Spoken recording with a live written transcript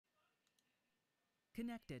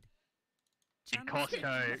Connected. In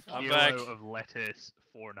Costco, I'm kilo back. of lettuce,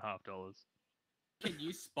 $4.50. Can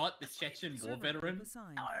you spot the Chechen war veteran?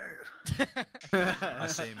 I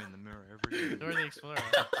see him in the mirror every day. You're the explorer.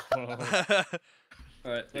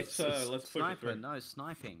 Alright, let's push it Sniper, through. no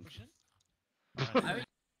sniping.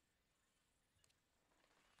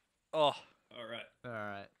 Oh, Alright.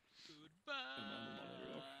 Alright.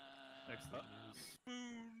 Next up.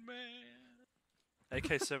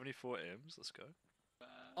 AK-74Ms. Let's go.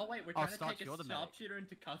 Oh wait, we're Oh, trying to Starch, take you're a the medic. sharpshooter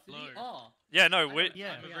into custody? Hello. Oh! Yeah, no, we're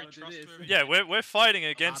Yeah, I'm I'm a a very very trustworthy. yeah we're fighting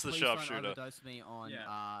against the Please don't sharpshooter. overdose me on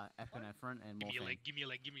epinephrine and Give me a morphine. leg, give me a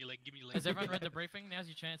leg, give me a leg, give me a leg. Has everyone read the briefing? Now's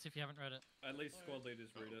your chance if you haven't read it. At least squad leaders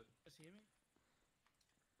read it.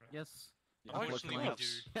 Yes. Unfortunately, we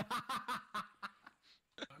do.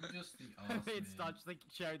 I'm just the arse, It's man. Dodge, they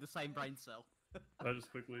sharing the same brain cell. I'll just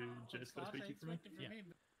quickly, Jess, can I speak to you for me? Yeah.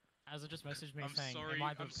 As it just messaged me I'm saying, sorry- am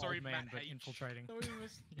I the I'm sorry, old man Matt but H. infiltrating? Hey,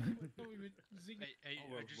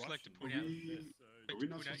 I'd just like to Are point out, we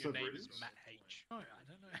not point out supposed your to have name is radios? Matt H.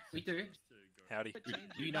 We do. Howdy.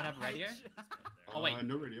 Do you not have radio? Oh wait,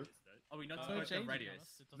 No radio. are we not supposed to have radios?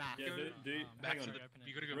 Matt. Yeah, Back hang to on. the,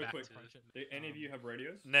 you gotta go Real back quick. to it. Do any of you have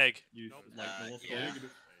radios? Neg. You like normal yeah.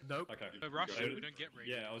 Nope. Okay. No, Russia, Okay. we don't get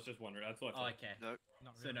radio. Yeah, I was just wondering. That's what I Oh, thought. okay. Not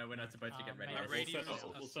So really. no, we're not supposed to get ready. A We'll radio set is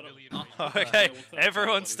up- a we'll set up- civilian Oh. radio. Okay, we'll set up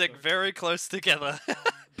everyone somebody, stick so- very close together. Yeah.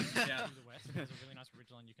 To the west, there's a really nice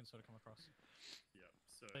ridgeline you can sort of come across. Yeah,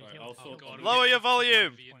 so... So you Alright, hear I'll the- sort- God, Lower your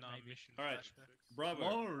volume. Vietnam maybe. mission Alright. flashbacks.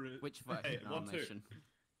 Bravo. Which Hey, Vietnam 1, 2. mission?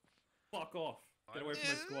 Fuck off. Get away from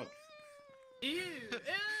my squad. Ew.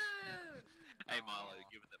 Hey Milo,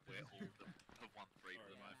 given that we're all have won 3 for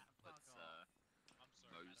the moment, let's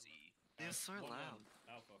mosey. They're so loud.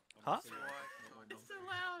 Alpha. Huh? It's so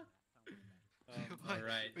loud. All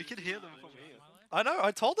right. We can hear them from here. I know.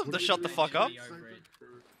 I told them to shut the fuck up. You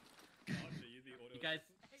guys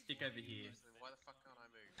stick over here. Why the fuck can't I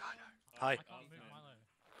move? Hi. I can't move Milo.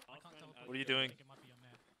 I can't teleport. What are you I doing? think it might be your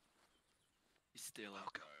map. He's still I'll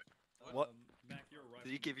out. go. What? Mac, you're right.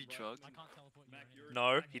 Did he give you drugs? I can't teleport you. Mac,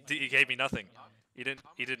 anywhere. you're- No, he gave me nothing. He didn't.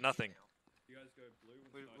 He did nothing. You guys go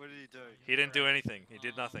blue. What did he do? He didn't do anything. He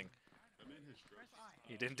did nothing.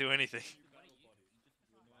 He didn't do anything.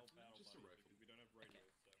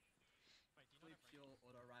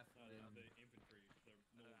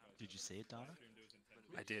 Did you see it, Dana?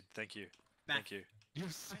 I did. Thank you. Matt, Thank you. You're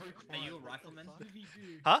so Are you a rifleman?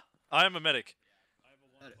 Huh? I am a medic.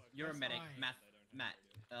 You're a medic. Matt,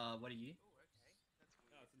 what are you?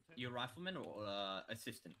 You a rifleman or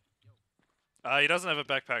assistant? He doesn't have a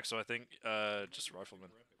backpack, so I think just rifleman.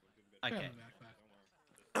 Okay.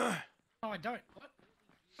 Oh, I don't. What?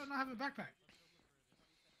 I don't have a backpack.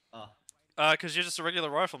 Oh, Cause you're just a regular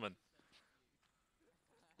rifleman.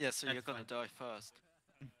 Yeah, so That's you're gonna fine. die first.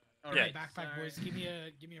 all Yeah. right. Backpack, so, boys. Give me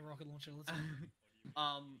a rocket launcher. Let's go.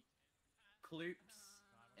 Kloops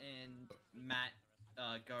and Matt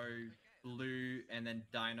go blue, and then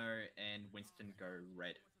Dino and Winston go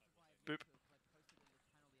red.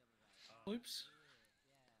 Oops.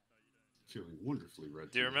 Feeling wonderfully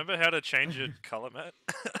red. Do you today. remember how to change your color, Matt?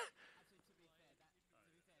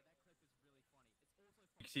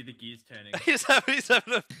 You see the gears turning. he's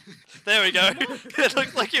having a. There we go. It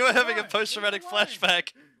looked like you were having a post-traumatic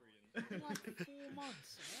flashback. Like 4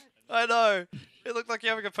 months. I know. It looked like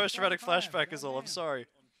you're having a post-traumatic flashback. Is all. I'm sorry.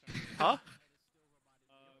 Huh?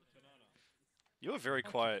 You were very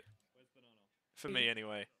quiet. For me,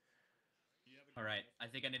 anyway. All right, I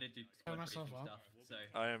think I need to do squad myself briefing up. stuff.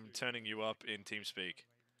 So I am turning you up in TeamSpeak.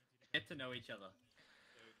 get to know each other.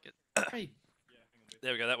 Hey,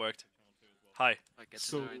 There we go. That worked. Hi, I get to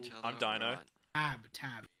So, know each other. I'm Dino. alright.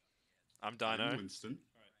 tab. I'm I'm Dino. Winston.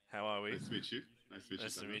 How are we? Nice to meet you. Nice to meet you.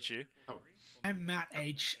 Nice to Dana. meet you. Oh, I'm Matt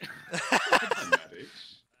H. I'm Matt H.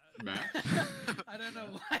 Matt. I don't know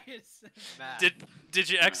why it's. Matt. Did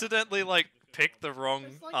you accidentally like pick the wrong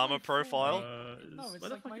It's like ARMA my full profile? No, it's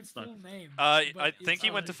like my full name. I but think it's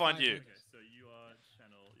he went to find you. Okay, so you are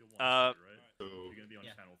channel... You're Uh, 1, right? So, You're gonna be on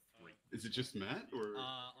Yeah. channel 3. is it just Matt or?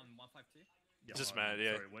 On 152. Yeah, Just alright, Matt,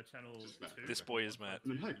 yeah. Sorry, we're channel Just Matt. 2. This boy is Matt.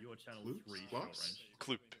 And then, hi. You're channel Loops? 3 short Clocks?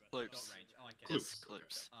 range. Kloop. Clips. Short range. Oh, okay. Clips. Yes,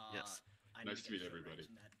 clips. Uh, Yes. I Nice need to meet get short everybody. range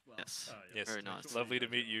in that. Well, Yes. Yes. Very nice. Lovely to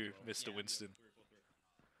meet you, Mr. Winston.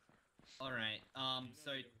 All right.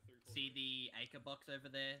 So see the acre box over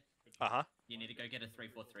there? Uh huh. You need to go get a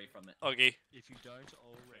 343 from it. Okay. If you don't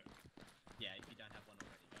already. Yeah, if you don't have one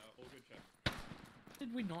already. All good check.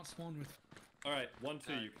 Did we not spawn with? All right, 1,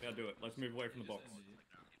 2. You can now do it. Let's move away from the box.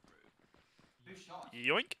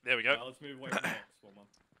 Yoink. There we go. Let's move away from the box. One more.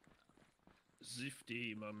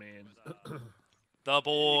 Zifty, my man. The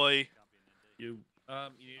boy. You. You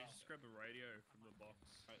need to just grab the radio from the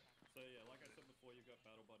box. Right. So yeah, like I said before, you've got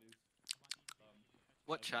battle buddies.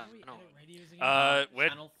 What How channel? do we No. edit radios again? We're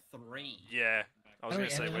Channel 3. yeah. I was How do gonna we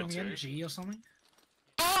say edit we're them again? two. G or something?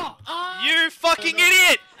 You fucking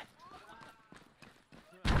idiot!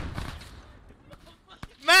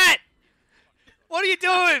 Matt! What are you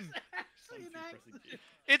doing?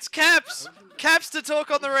 It's Caps! Caps to talk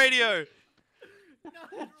on the radio!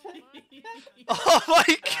 Oh my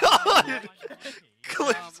god!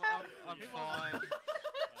 Clips. I'm fine.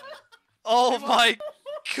 Oh my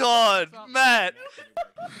god, Matt!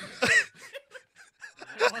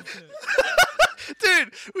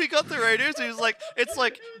 Dude, we got the radios. He was like, "It's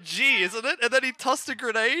like G, isn't it?" And then he tossed a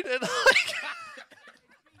grenade, and like,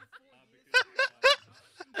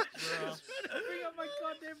 Bring up my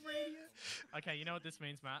goddamn radio. Okay, you know what this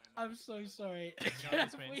means, Matt? I'm so sorry. You know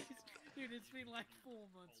what this means? Dude, it's been like 4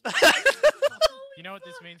 months. You know what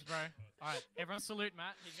this means, bro? Alright, everyone salute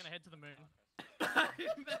Matt. He's gonna head to the moon.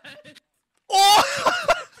 oh,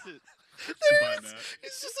 Goodbye, there he is. Matt.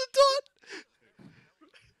 It's just a dot.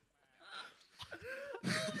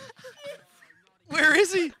 Where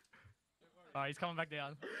is he? Oh, he's coming back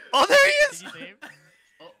down. Oh, there he Did is. you see him?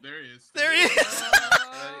 Oh, there he is. There he is.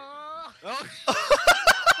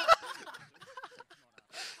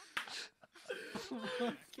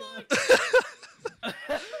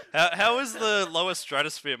 How is the lower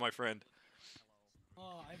stratosphere, my friend?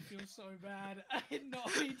 Oh, I feel so bad. I did not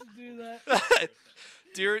mean to do that.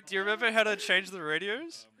 Do you remember how to change the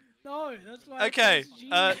radios? No, that's why. Okay.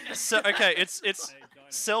 It's G. Okay. It's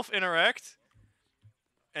self interact,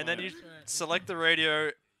 and then you That's right. select the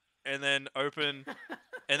radio, and then open,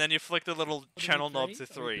 and then you flick the little channel knob three?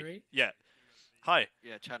 to Are we 3. three? Yeah. Hi.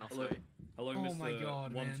 Yeah, channel Hello, 3. hello, Oh Mr. my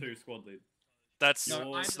God, 1-2 man. squad lead. That's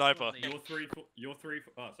No, I'm the sniper. squad lead. Your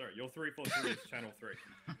 343 is channel 3.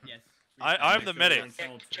 Yes. I'm the Make sure you're medic. on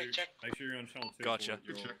channel 2. Make sure you're on channel 2. Gotcha. For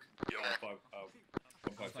Good your, check.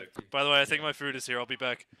 152. By the way, I think my food is here. I'll be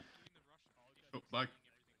back. Oh, bye.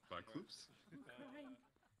 Bye, Clips.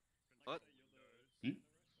 What? Hmm?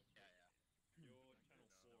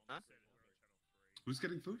 Huh? Who's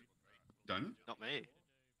getting food? Dinah? Not me.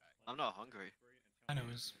 I'm not hungry. I know.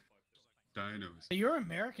 Is. Dinos. You're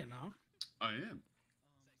American, huh? I am.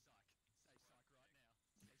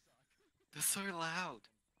 They're so loud.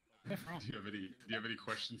 Where from? Do you have any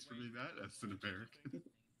questions for me, Matt, as an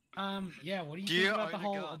American? Yeah. What do you Do think you about the own a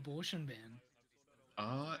whole gun? abortion ban?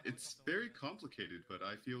 It's very complicated, but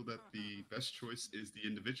I feel that the best choice is the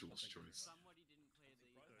individual's choice.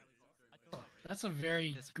 That's a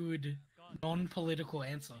very good non-political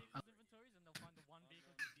answer.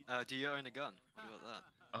 Do you own a gun? What about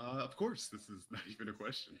that? Of course, this is not even a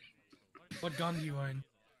question. What gun do you own?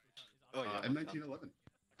 Oh yeah. M1911.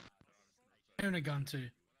 I own a gun too.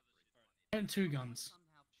 I own 2 guns.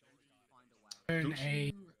 I own Don't you-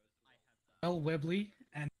 a L. Webley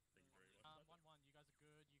and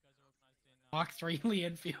Mark III Lee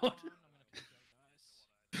Enfield.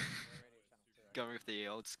 Going with the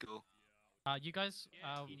old school. You guys,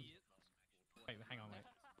 wait, hang on, wait.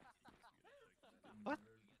 What?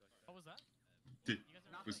 What was that?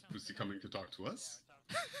 Was he coming to talk to us?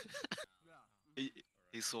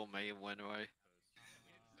 He saw me and went away.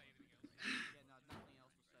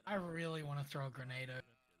 I really want to throw a grenade over.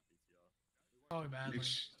 So badly.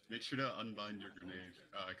 Make sure to unbind your grenade,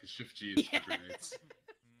 because Shift G is for grenades.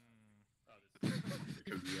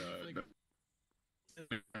 Because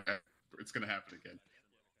it's gonna happen again.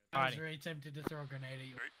 I was Alrighty. very tempted to throw a grenade at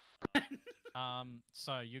you.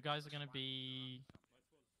 So you guys are gonna be.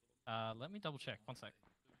 Let me double check. One sec.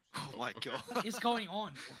 Oh my god. What is going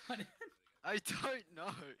on? What? I don't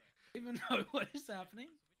know. Even know what is happening?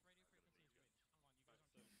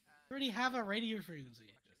 We already have a radio frequency. Is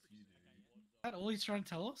that all he's trying to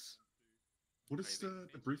tell us? What is the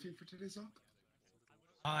briefing for today's op?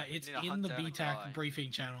 It's Need to in hunt the down a BTAC guy.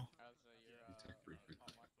 briefing channel. Tech briefing.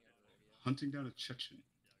 Hunting down a Chechen.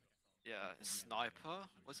 Yeah, sniper.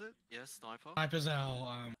 Was it? Yeah, sniper. Sniper's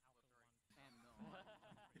our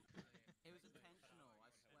It was intentional, I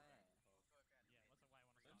swear.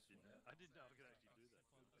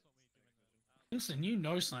 Winston, you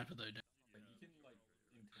know Sniper though, don't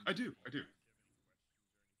I do.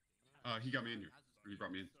 He got me in here. Or he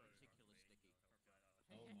brought me in.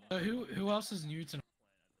 you? So who else is new tonight?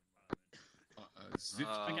 Zip.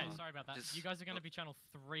 Okay, sorry about that. just- You guys are gonna be channel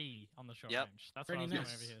 3 on the short Yep. range. That's what I Pretty was coming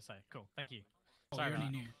nice. over here to say. Cool. Thank you. Oh, Sorry we about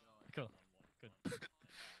already that. knew. Cool. Good.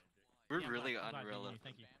 We're Yeah, I'm really glad you unreal. knew,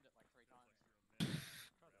 Thank you.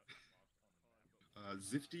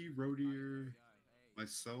 Zifty, Rodier,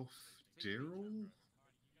 myself, Daryl,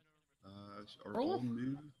 are Daryl? all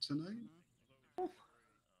new tonight.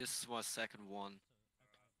 This is my second one.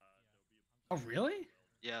 Oh, really?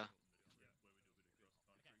 Yeah.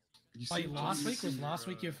 Like last week? Was last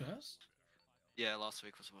week your first? Yeah, last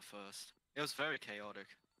week was my first. It was very chaotic.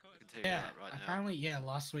 I can tell you Yeah, that right now. apparently, yeah,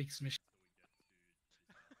 last week's mission.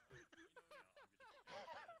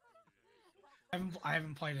 I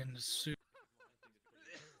haven't played in the suit.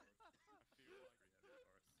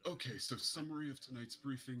 Okay, so summary of tonight's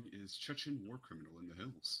briefing is Chechen war criminal in the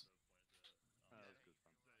hills.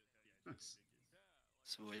 Nice.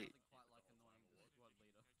 Sweet.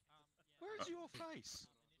 Where's your face?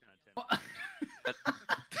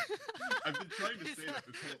 I've been trying to say that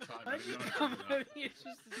this whole time. Why I'm did you not come doing over here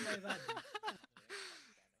just to say that?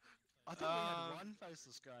 I thought we had one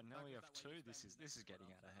faceless guy, now we have two. This is getting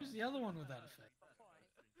out of Who's hand. the other one with that effect?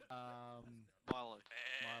 Milo.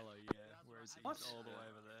 Milo, yeah. Where is he? What? He's all the way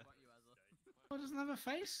over there. Oh, doesn't have a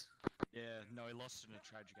face? Yeah, no, he lost in a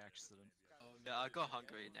tragic accident. Yeah, I got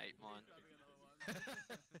hungry and ate mine.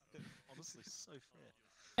 Honestly, so fair.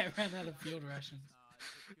 I ran out of field rations.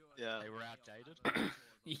 Yeah. They were outdated.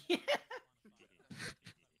 Yeah.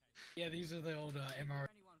 Yeah, these are the old MR.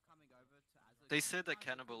 They said that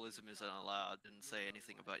cannibalism isn't allowed. Didn't say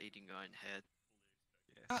anything about eating your own head.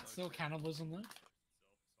 Yeah, That's still cannibalism though.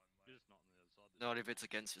 Not if it's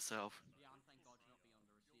against yourself.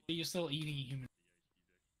 But you're still eating a human.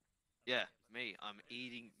 Yeah, me. I'm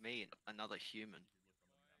eating me, another human.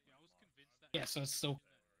 Yeah, so it's still.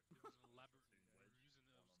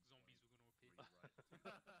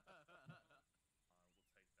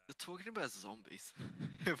 They're talking about zombies.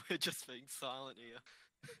 We're just being silent here.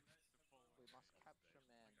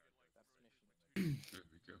 There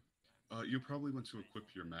we go. You probably want to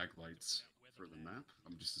equip your mag lights for the map.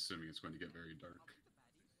 I'm just assuming it's going to get very dark.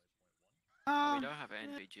 We don't have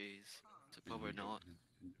NVGs, so probably not.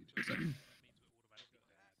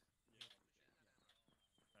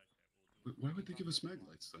 Why would they give us mag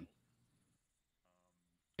lights then?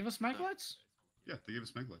 Give us mag lights? Yeah, they gave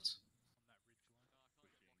us mag lights.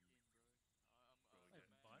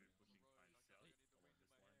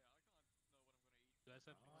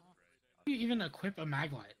 How do you even equip a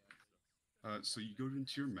mag light? So you go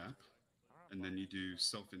into your map, and then you do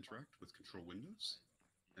self-interact with control windows,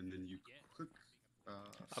 and then you click I'm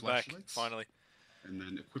back, flashlights, finally. and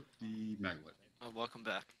then equip the mag light. Oh, welcome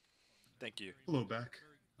back. Thank you. Hello, back.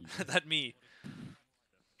 That me.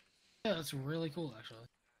 Yeah, that's really cool actually.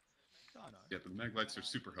 Yeah, the mag lights are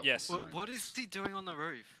super helpful. Yes. What is he doing on the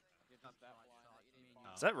roof?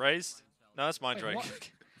 Is that raised? No, that's mine, Wait,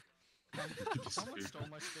 Drake. what? Someone stole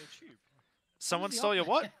my spare tube. Someone stole your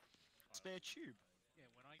what? Spare tube.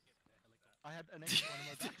 I had an extra one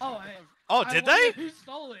in my back. Oh, Oh, did wonder they? Who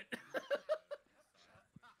stole it? What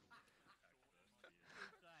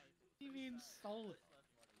do you mean stole it?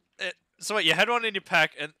 So wait, you had one in your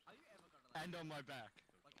pack, and And on my back.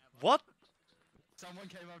 what? Someone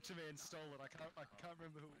came up to me and stole it. I can't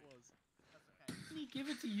remember who it was. Did he give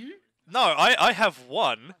it to you? No, I have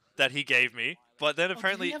one that he gave me, but then Oh,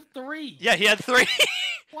 apparently, did he have three? yeah, he had three.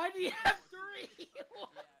 Why do you have three?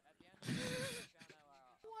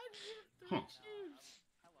 Why do you have three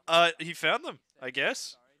tubes? He found them, I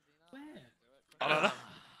guess. Where? I don't know.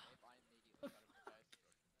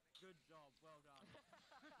 Good job, well done.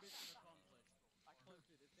 Mission accomplished.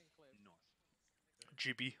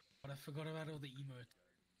 GB. But I forgot about all the emotes.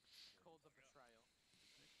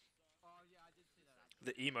 Oh yeah, I did see that.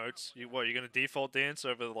 The emotes. You're gonna default dance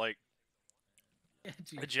over like Yeah,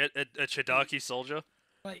 a dude. Chidaki soldier?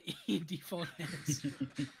 Like default hands.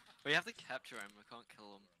 We have to capture him. We can't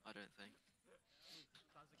kill him. I don't think.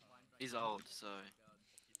 He's old, so.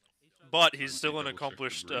 But he's still an Double check the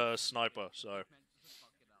accomplished roof. sniper, so.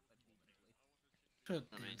 Good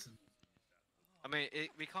I mean- dancing. I mean,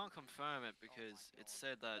 we can't confirm it because it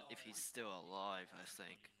said that if he's still alive, I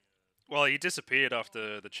think. Well, he disappeared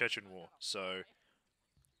after the Chechen War, so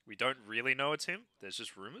we don't really know it's him. There's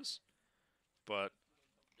just rumors. But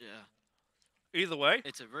Yeah. either way,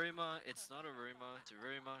 It's a rumor. It's not a rumor. It's a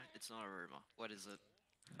rumor. It's not a rumor. What is it?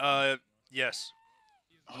 yes.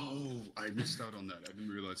 Oh, I missed out on that. I didn't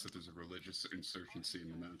realize that there's a religious insurgency in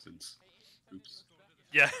the mountains. Oops.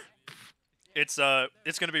 Yeah. It's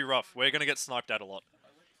gonna be rough. We're gonna get sniped at a lot.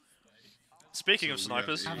 Speaking So of we have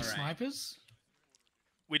snipers, a- Have Alright. snipers?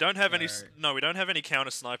 we don't have any. So- No, we don't have any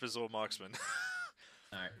counter snipers or marksmen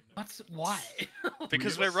Alright. Why?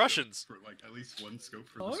 because We we're have a Russians. scope For like at least one scope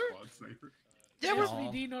for Oh? the squad sniper. Yeah, Is we're,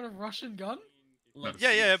 SVD not a Russian gun? Look,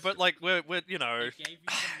 yeah, yeah, but like we're you know. they gave you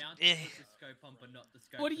the mount to Eh. put the scope on, but not the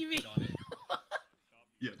scope What do to you put mean? on it.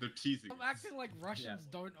 Yeah, they're teasing. I'm us. acting like Russians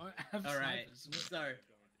don't have Alright, snipers. so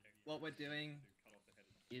what we're doing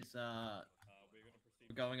is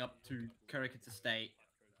We're going up to Kurikit's estate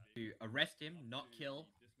to arrest him, not kill.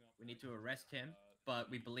 We need to arrest him,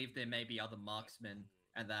 but we believe there may be other marksmen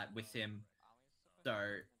and that with him. So,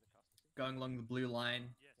 going along the blue line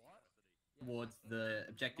towards the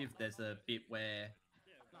objective, there's a bit where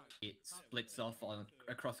it splits off on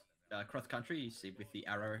across cross country. You see with the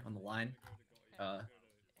arrow on the line.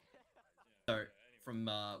 So from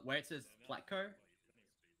where it says Platco,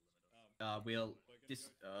 we'll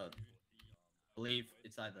believe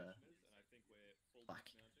it's either black.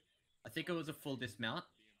 I think it was a full dismount,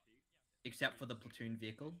 except for the platoon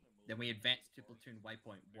vehicle. Then we advance to platoon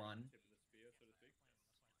waypoint 1,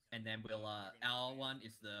 and then we'll our one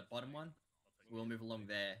is the bottom one. We'll move along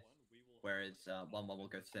there, whereas 1-1 will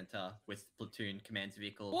go center with platoon command's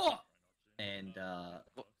vehicle. What? And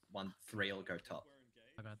 1-3 will go top.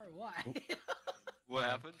 My bad. Oh, why? What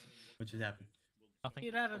happened? What just happened? Nothing.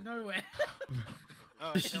 Get out of nowhere.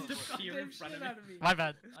 Oh, Just tell us the what- fear in front of me. My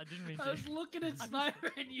bad. I didn't mean I to. was looking at Sniper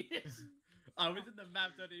and you just... I was in the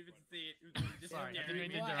map, don't even see it. It was just Sorry, I staring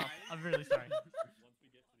didn't mean to me. interrupt. I'm really sorry.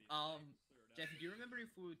 Jason, do you remember if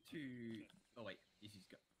we were to... Oh wait, this is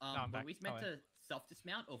go. I'm Were back. we Oh, meant wait. to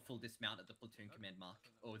self-dismount or full dismount at the platoon command mark?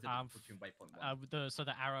 Or was it Um, the platoon waypoint 1? So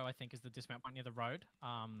the arrow, I think, is the dismount point near the road.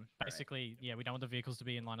 Basically, yeah, we don't want the vehicles to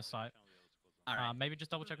be in line of sight. Alright, Maybe just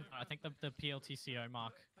double check. I think the PLTCO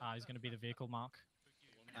mark is going to be the vehicle mark.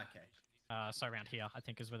 okay, So around here, I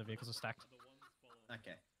think, is where the vehicles are stacked.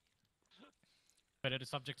 okay. But it is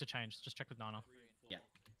subject to change. Just check with Nana.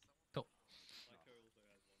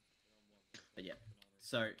 But yeah,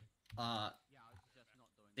 so,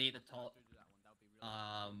 see the top,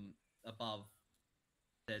 above,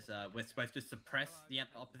 there's, we're supposed to suppress the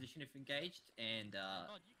opposition if engaged, and,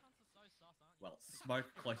 well, smoke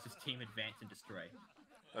closest team advance and destroy.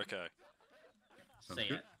 Okay. So Sounds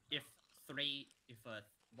yeah, good. if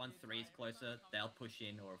 1-3 is closer, they'll push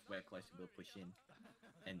in, or if we're closer, we'll push in,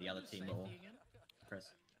 and the other team will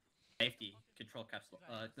press. Safety, control caps lock.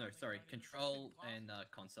 No, sorry, control and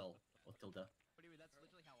console or tilde. But anyway, that's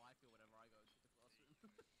literally how I feel whenever I go to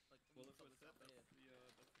the classroom.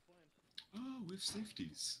 Oh, with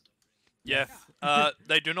safeties. Yeah.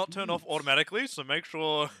 They do not turn off automatically, so make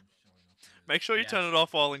sure you Yeah. turn it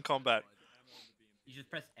off while in combat. You just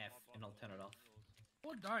press F and I'll turn it off.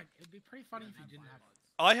 Or don't. It'd be pretty funny if you didn't have it.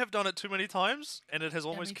 I have done it too many times, and it has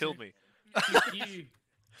almost me killed too. me. Pew pew,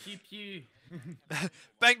 pew pew,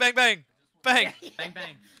 Bang, bang, bang, bang. bang bang,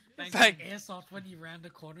 bang Bang. Airsoft when you round a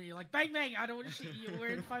corner, you're like, bang, bang, I don't want to shoot you, we're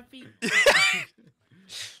in 5 feet.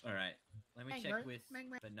 All right, let me Bang, check bro. with Bang,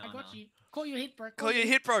 bang. banana. I got you. Call your hit, bro. Call your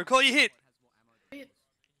hit, bro. Call your hit. Hit.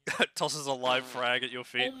 Tosses a live frag at your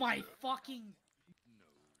feet. Oh my fucking...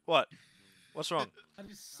 What? What's wrong? That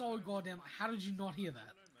is so goddamn... How did you not hear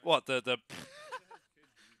that? What? Is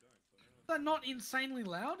that not insanely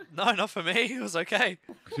loud? No, not for me. It was okay.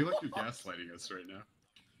 I feel like you're gaslighting us right now.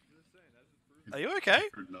 Are you okay?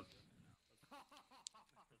 Heard nothing.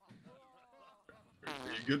 Are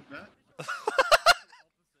you good, Matt?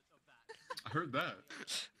 I heard that.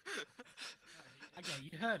 Okay,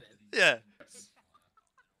 you heard it. Yeah. Yes.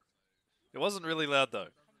 It wasn't really loud though.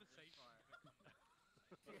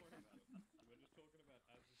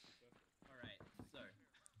 All right, so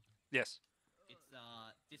Yes. it's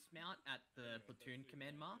dismount at the platoon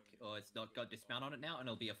command mark, or it's not got dismount on it now, and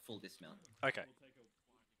it'll be a full dismount. Okay.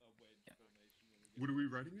 What are we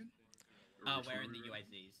writing in? Or which We're one in are the we writing?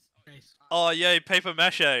 UAZs. Nice. Oh yay, paper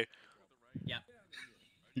mache. Yep.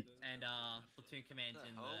 And platoon commands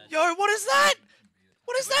in the. Yo, what is that?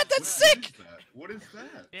 What is that? That's What sick. is that? What is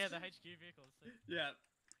that? Yeah, the HQ vehicles. Yeah.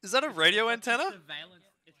 Is that a radio It's got antenna? Surveillance.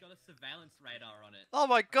 It's got a surveillance radar on it. Oh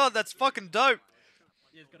my god, that's fucking dope.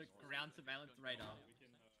 Yeah, it's got a ground surveillance radar.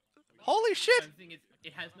 Holy shit. The thing is,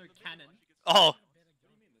 it has no cannon. Oh.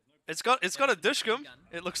 It's got a dishcum,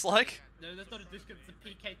 it looks like. No, that's not a disc. It's a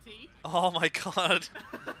PKT. Oh my god.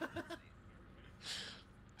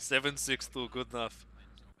 7.6 still good enough.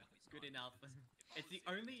 Good enough. It's the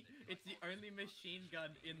only machine gun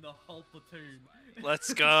in the whole platoon.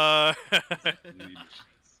 Let's go. Lead.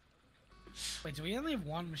 Wait, do we only have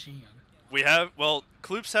one machine gun? We have, well,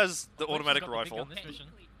 Kloops has the Kloops has automatic got the big rifle. gun this mission.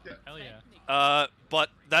 Yeah. Hell yeah. But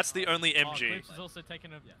that's the only Oh, MG. Kloops has also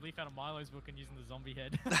taken a leaf out of Milo's book and using the zombie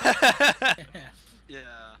head. Yeah,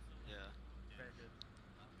 yeah. Very good.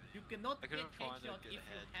 You cannot I get couldn't find a headshot good if you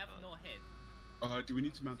head, have but- no head. Do we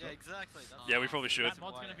need to mount Yeah, up? exactly. That's Yeah, we probably should. That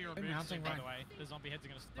mod's gonna be removed mounting soon, by right. the way. The zombie heads are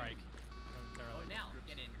gonna break. Oh, Momentarily. now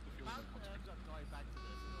get in.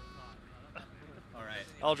 All right.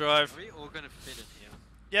 I'll drive. Are we all gonna fit in here?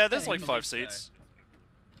 Yeah, there's Yeah, like you 5 believe so. seats.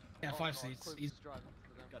 Yeah, 5 seats. Easy.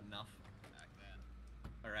 Got enough.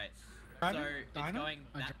 All right. So Dino? it's Dino? going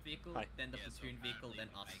I that dr- vehicle, Hi. then the platoon vehicle, then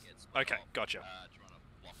us. Okay, gotcha.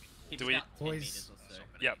 It's Do we- about 10 Boys. meters or so.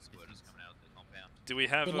 Yep. Do we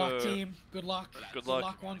have Good a luck, team. Good luck. Good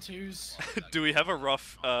luck. 1-2s. do we have a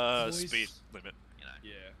rough Boys. speed limit?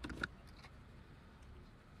 Yeah.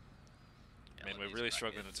 I mean, we're really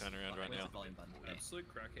struggling to turn around right Where's now. the volume button? Okay. Absolute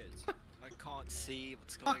crackheads. I can't see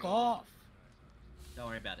what's going Fuck on. off. Don't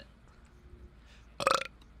worry about it.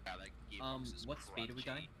 What speed are we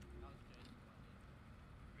going?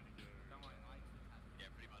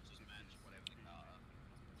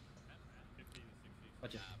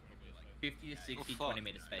 Watch it. 50 to 60, Oh, fuck. 20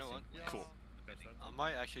 meter You know spacing. what? Cool. I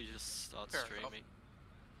might actually just start Fair enough.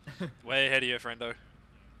 streaming. Way ahead of you, friendo.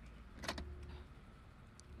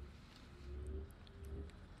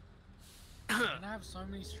 We're gonna have so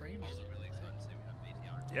many streams.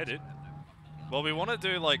 Yeah, dude. Well, we want to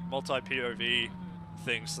do like multi-POV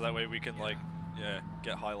things so that way we can like, yeah,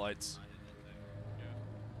 get highlights.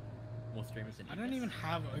 More streamers than I don't even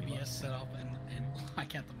have OBS set up and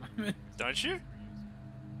like at the moment. Don't you?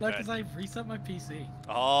 Like, Okay. cause I've reset my PC.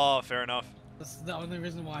 Oh, fair enough. That's the only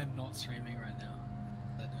reason why I'm not streaming right now.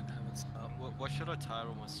 I don't have it set up. What should I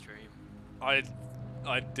title my stream? I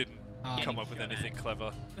didn't come up with Getting anything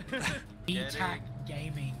clever. ETAC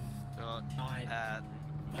Gaming Shot Night. at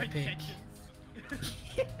Epic.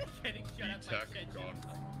 Getting shut up by Tech Chechen. gone.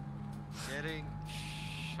 getting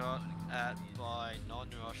shot at by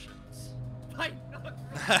non-Russians. By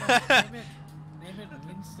not- Name it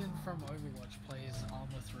Winston from Overwatch plays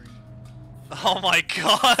Armor 3. Oh my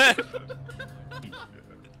god!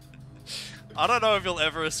 I don't know if you'll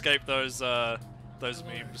ever escape those Hello,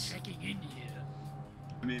 memes. Checking in here.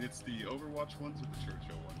 I mean, it's the Overwatch ones or the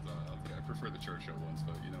Churchill ones. I prefer the Churchill ones,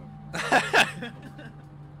 but you know.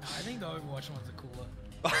 I think the Overwatch ones are cooler.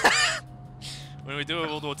 When we do a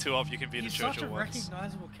World War II off, you can be He's the such Churchill a ones.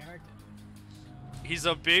 recognizable character. He's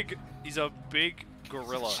a big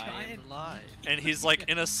gorilla, I am live. and he's like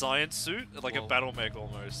in a science suit, like a Whoa. battle mech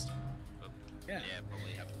almost. Yeah.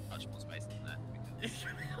 Probably have much more space than that.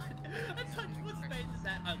 That's such what space is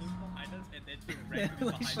that? I look behind us and then two Yeah,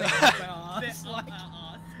 regulars like, behind us. straight up our They're arse, up like- our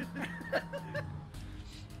arse.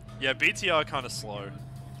 Yeah, BTR kind of slow.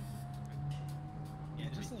 Yeah,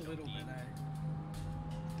 just a little bit,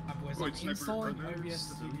 eh? Boys, Wait, I'm Sniper, installing are there OBS civilians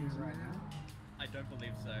Studios in right there? now. I don't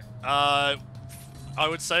believe so. I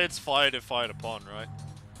would say it's fired if fired upon, right?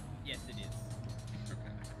 Yes, it is.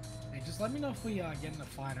 Hey, just let me know if we get in a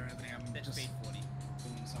fight or anything. I'm Set just speed 40.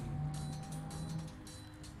 doing some.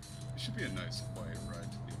 It should be a nice, quiet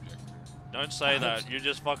ride to the objective. Don't say that. You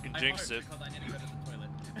just fucking I jinxed hope, it. because I need to go to the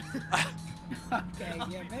toilet.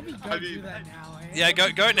 Okay, yeah, maybe go I do mean- that now, eh? Yeah, go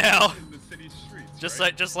now. In the city streets, Just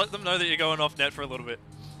right? just let them know that you're going off net for a little bit.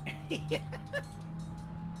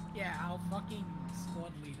 Yeah, our fucking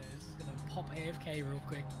squad leader is just gonna pop AFK real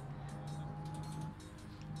quick.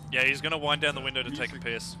 Yeah, he's gonna wind down the window to take a Music.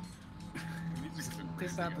 piss. The music's been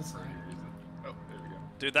Piss ramping out the up, sun. right? Oh, there we go.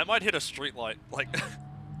 Dude, that might hit a street light. Like,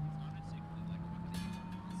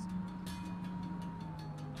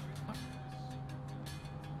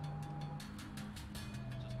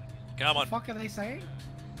 come What on. the fuck are they saying?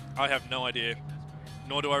 I have no idea.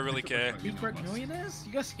 Nor do I really care. Elon Secret Musk. millionaires?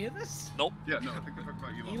 You guys hear this? Nope. Yeah, no, I think they're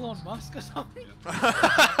talking about Elon Musk or something?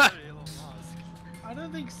 Elon Musk. I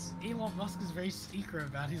don't think Elon Musk is very secret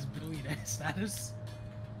about his billionaire status.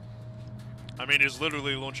 I mean, he's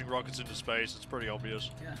literally launching rockets into space. It's pretty obvious.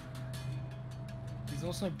 Yeah. He's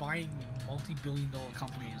also buying multi-billion-dollar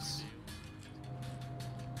companies.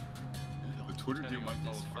 The Twitter deal might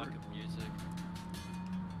This fall apart. fucking music.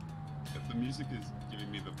 If the music is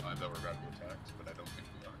giving me the vibe that we're about to be attacked, but I don't think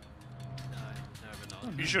we are. No, never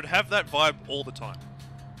not. You should have that vibe all the time.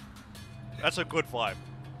 That's a good vibe.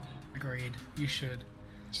 Agreed. You should.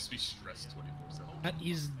 Just be stressed 24/7. That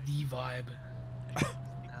is the vibe.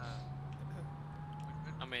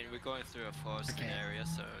 I mean, we're going through a forested Okay. area,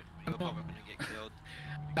 so you're probably gonna get killed.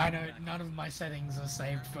 I know none of my settings are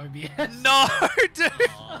saved for OBS. No, dude.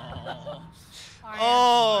 Oh. I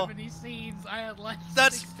Oh. had so many scenes. I had like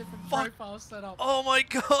That's 6 different fuck- profiles set up. Oh my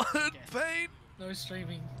god, pain. No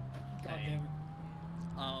streaming. God Hey. damn it.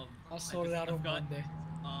 I'll sort it out on Monday.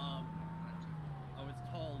 I was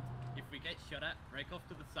told if we get shot at, break off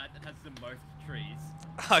to the side that has the most trees.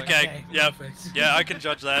 Okay, yep. perfect. Yeah, I can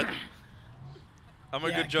judge that. I'm a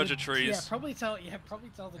Yeah, good judge of trees. Yeah, probably tell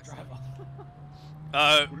the driver.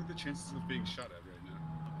 What are the chances of being shot at right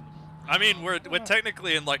now? I mean, we're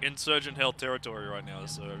technically in like insurgent hell territory right now,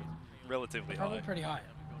 so relatively Probably high. pretty high.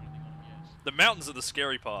 The mountains are the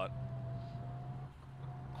scary part.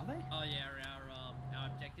 Are they? Oh yeah, our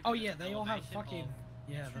objective. Oh is yeah, an they all have elevation fucking. of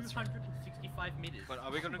Yeah, that's right. 260 65 meters. But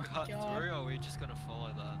are we gonna my cut God. through, or are we just gonna follow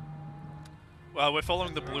that? Well, we're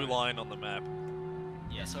following the blue line on the map.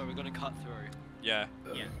 Yeah, so we're gonna cut through. Yeah.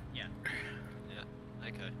 Yeah, yeah. Yeah.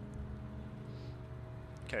 Okay.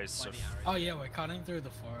 Okay, so. By the arrows. Oh yeah, we're cutting through the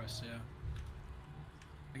forest. Yeah.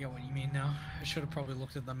 I get what you mean now. I should have probably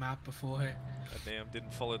looked at the map before. Damn,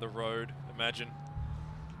 didn't follow the road. Imagine.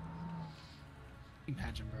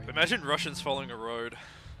 Imagine, bro. Imagine Russians following a road.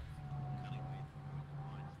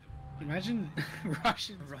 Imagine Russians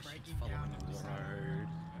Russians breaking following down the the side. road.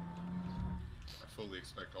 I fully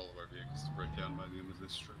expect all of our vehicles to break down by the end of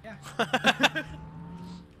this trip. Yeah.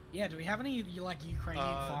 Yeah. Do we have any like Ukrainian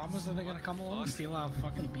Uh, farmers that are gonna come along and fuck? steal our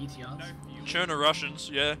fucking BTRs? Cherno Russians,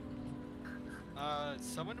 yeah.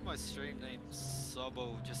 Someone in my stream named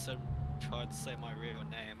Sobel just tried to say my real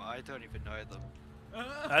name. I don't even know them.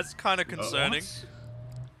 That's kind of concerning.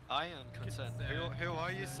 I am concerned. Who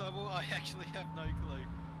are you, Sobel? I actually have no clue.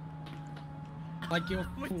 Like your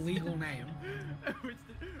full legal name.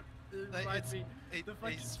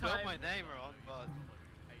 He spelled my name wrong, but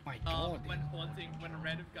My God. When haunting, when a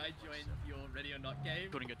random guy joins your Ready or Not game.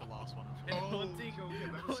 Couldn't get the last one. And Oh, haunting.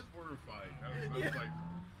 okay, that was horrifying. I was like,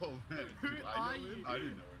 oh man, Who do I are know him? you? I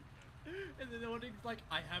didn't know him. And then the haunting's like,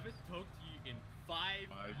 I haven't talked to you in 5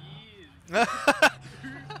 5 years. Who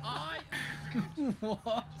are you?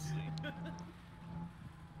 What?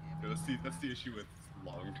 Yeah, that's the issue with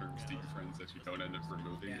long-term Steam friends that you don't end up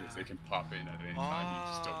removing, is Yeah. they can pop in at any time.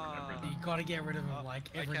 You just don't remember You them. gotta get rid of them like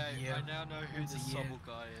every okay, year. I now know who Once a this year. Sobel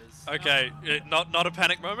guy is. Okay, not a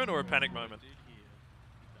panic moment or a panic moment?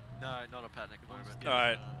 No, not a panic moment.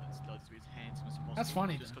 Alright. That's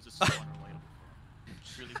funny, Just though. because it's so unrelatable.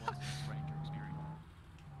 Really wants a stranger experience.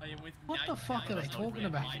 I am with What the fuck are they talking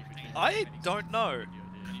about? I don't know.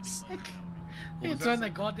 Yeah, turn the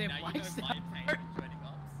goddamn Now you lights know down. my pain is joining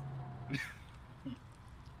us.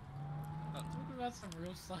 Talking about some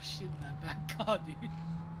real sus shit in that back car, dude.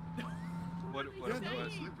 What, Yeah, no,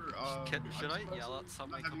 it's super, should I I'm yell at surprised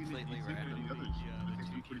something not having any completely decent random? any others. I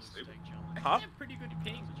think I'm pretty stable. Huh? I have pretty good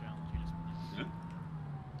ping. Yeah.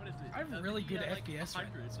 What is it? I have really good like FPS right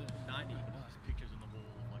 100 now, or 90. Pictures on the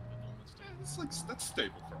wall of like the Norman Yeah, stuff. that's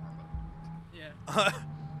stable for ARMA. Yeah.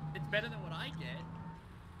 It's better than what I get.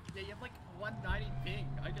 Yeah, you have like 190 ping.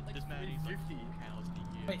 I get like This man needs like 350. 4,000 a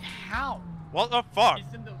year. Wait, how? What the fuck?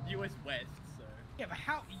 He's in the US West, so. Yeah, but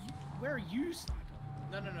how? Where are you, Sniper?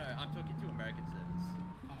 No, I'm talking to American servers.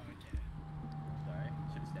 Oh, okay. Sorry,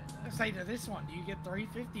 should have said Let's that. say to this one, do you get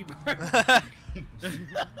 350, bro?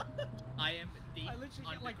 I am deep I literally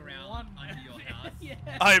get like underground one. under your house. Yeah.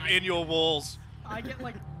 I'm in your walls. I get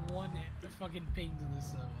like one fucking ping to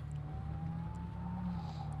this server.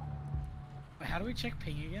 Wait, how do we check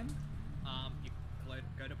ping again? You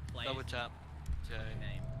go to play. Double tap. J.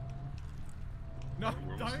 Name. No,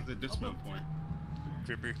 where was the dismount point?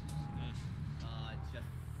 Creepy.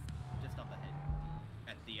 Just up ahead.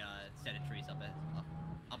 At the set of trees up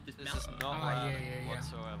this This mountain. is not Ah, random yeah.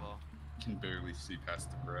 whatsoever. Can barely see past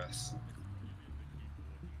the grass.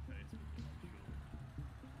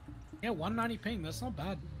 Yeah, 190 ping. That's not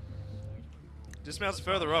bad. Dismount's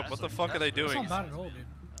further up. What the fuck are they That's doing? not bad at all, dude.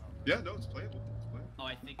 Yeah, no, it's playable. It's playable. Oh,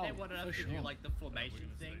 I think they Oh, wanted us for to sure. do like the formation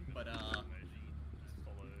thing, but oh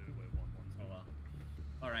well.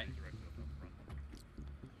 Alright.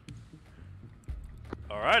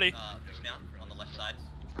 Alrighty. Dismount on the left side.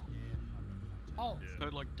 Oh, So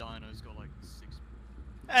like Dino's got like 6.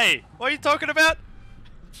 Hey, what are you talking about?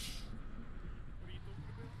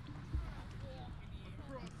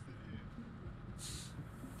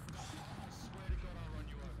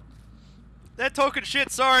 They're talking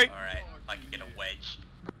shit, sorry. Alright, if I can get a wedge.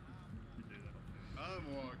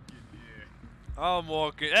 I'm walking here. I'm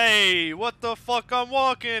walking. Hey, what the fuck? I'm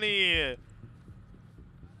walking here.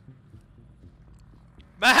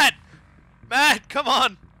 Matt! Matt, come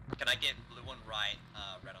on! Can I get blue on right,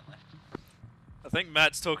 red on left? I think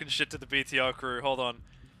Matt's talking shit to the BTR crew. Hold on.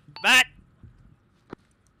 Matt!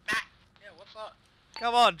 Matt! Yeah, what's up?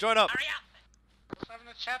 Come on, join up. Hurry up! I was having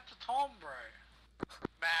a chat to Tom, bro.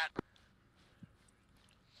 Matt.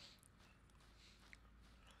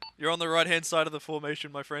 You're on the right hand side of the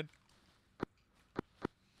formation, my friend.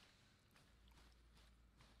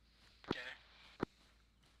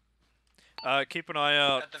 Okay. Keep an eye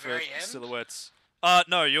out At the for very end? silhouettes.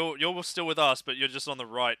 No, you're still with us, but you're just on the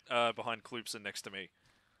right, behind Kloopson next to me.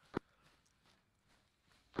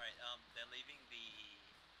 Right, they're leaving the,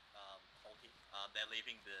 they're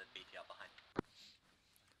leaving the BTR behind.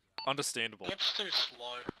 Understandable. It's too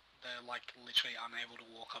slow. They're like literally unable to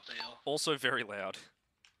walk up the hill. Also very loud.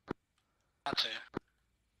 That too.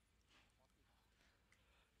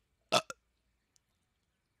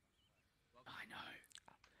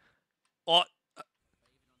 Oh,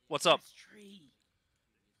 what's up? Nice tree.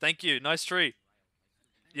 Thank you. Nice tree.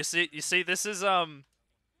 You see, this is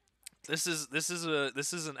this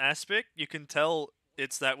is an aspect. You can tell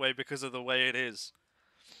it's that way because of the way it is.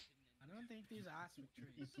 I don't think these are aspic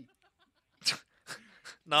trees.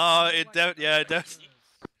 No, They it look don't. like Yeah, it don't. firs to me,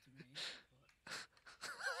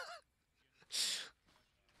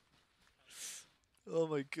 Oh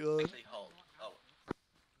my god. Actually, hold. Oh.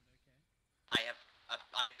 I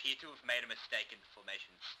appear to have made a mistake in the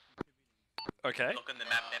formations. Okay. Look on the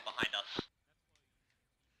map, they're behind us.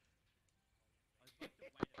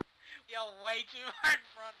 You're way too hard in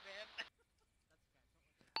front, man.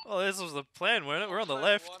 Oh, this was the plan, weren't it? We're on the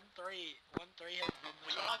left. 1-3 has been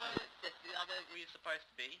the other we're supposed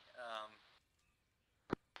to be.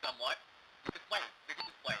 Somewhat. Wait, we can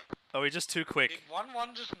just wait. Are we just too quick? Did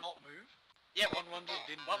 1-1 just not move? Yeah, 1-1 just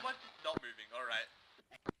didn't. 1-1 just not moving. All right.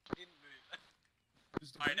 Didn't move.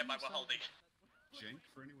 Alright, never mind. We're holding. Jank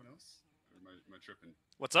for anyone else? Or am I tripping?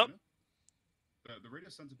 What's up? The radio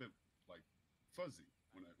sounds a bit like fuzzy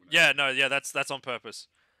when I. Yeah, no, yeah, that's on purpose.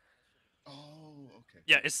 Oh, okay.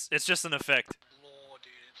 Yeah, it's just an effect. Law,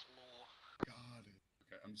 dude, it's law. Got it.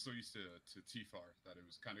 Okay, I'm so used to TFAR that it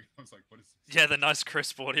was kind of. I was like, what is this? Yeah, the nice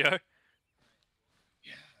crisp audio.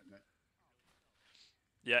 Yeah.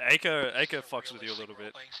 Yeah, Aker fucks with you a little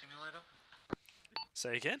bit. Simulator.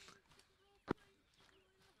 Say again?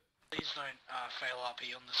 Please don't fail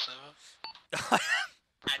RP on the server.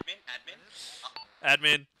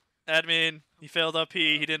 Admin. He failed up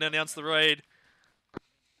here. He didn't announce the raid.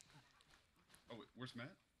 Oh, wait, where's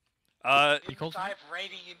Matt? You called type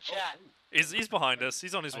rating in chat. He's behind us.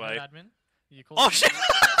 He's on his way. Admin. You called Oh me? shit!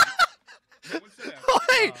 No one said Oh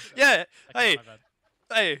hey, yeah, Okay, hey, my bad.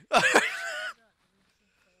 hey.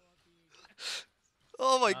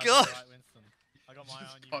 Oh my That's god! alright, Winston. I got my eye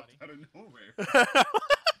on you, popped buddy. out of nowhere.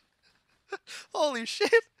 Holy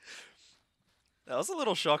shit! That was a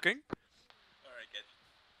little shocking. Alright, good.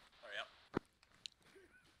 Hurry up.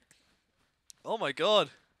 Oh my god.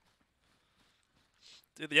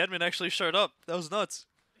 Dude, the admin actually showed up. That was nuts.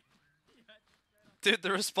 Dude,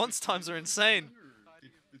 the response times are insane.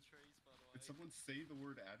 Did someone say the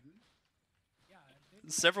word admin? Yeah, I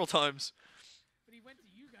did. Several times. But he went to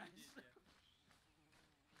you guys.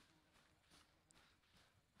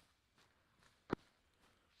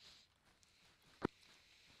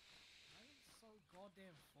 Why is it so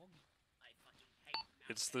goddamn foggy? I fucking hate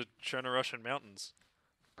It's the Chernorussian mountains.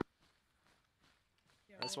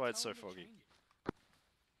 Yeah, That's well, why it's tell so him to foggy. change it.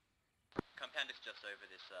 Compound is just over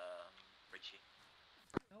this, Richie.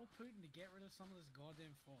 Tell Putin to get rid of some of this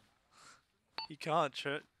goddamn fog. He can't.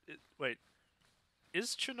 Wait.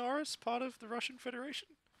 Is Chernoris part of the Russian Federation?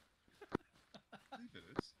 I think it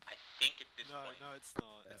is. I think at this No, point. no, it's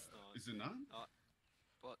not. It's not. Is it not?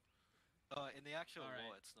 In the actual Alright.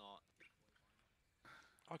 law, it's not.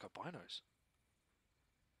 I got binos.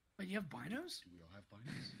 Wait, you have binos? Do we all have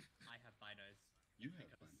binos? I have binos. You have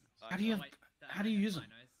binos. How do you have, how do you use them?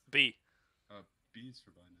 B. B is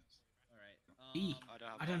for binos. Alright. E.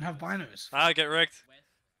 I I don't have binos. Ah, get wrecked.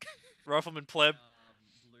 Rifleman pleb.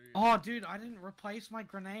 Oh, dude, I didn't replace my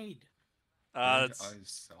grenade. That's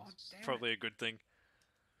Oh, damn probably a good thing.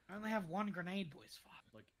 I only have one grenade, boys.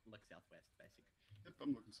 Fuck. Look southwest, basic. Yep, I'm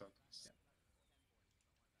looking southwest.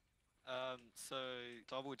 So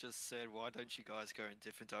Double just said, why don't you guys go in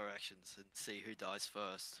different directions and see who dies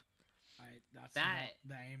first? That's That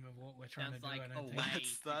not the aim of what we're trying Sounds to do. like I a don't way think.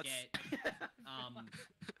 to That's- get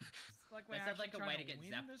Like we're that sounds like actually a way trying to get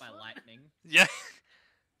win zapped this by one? lightning. Yeah.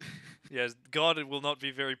 Yes, God will not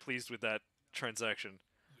be very pleased with that transaction.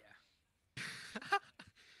 Yeah.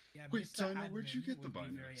 Yeah, Wait, Mr. Dino, where'd you Admin get the would be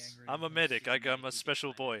very binos? angry I'm a with us. medic. I'm a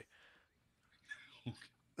special boy.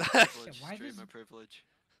 Privilege, why streamer does- privilege.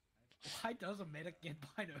 Why does a medic get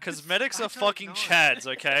binos? Because medics I are don't fucking know. chads,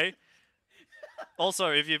 okay? Also,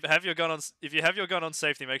 if you have your gun on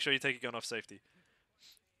safety, make sure you take your gun off safety.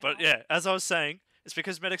 But yeah, as I was saying, it's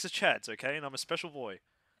because medics are chads, okay? And I'm a special boy.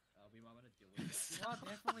 We might want to deal with that. You are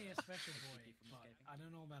definitely a special boy, but I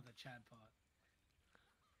don't know about the Chad part.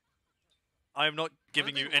 I am not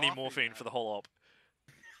giving they you any laughing morphine at? for the whole op.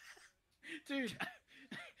 Dude,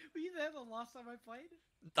 were you there the last time I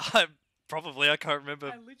played? Probably, I can't remember.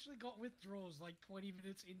 I literally got withdrawals like 20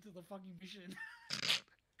 minutes into the fucking mission.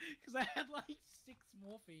 Because I had like 6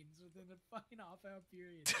 morphines within a fucking half-hour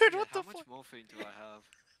period. Dude, what How the much fuck? morphine do I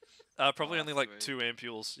have? Probably Oh, only like 2 3.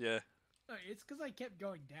 ampules, yeah. No, it's because I kept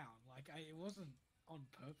going down. Like, it wasn't on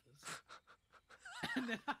purpose. And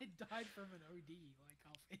then I died from an OD like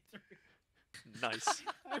halfway through. Nice.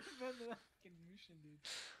 I remember that fucking mission, dude.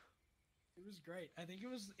 It was great. I think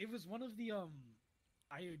it was one of the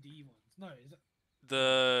IOD ones. No, is it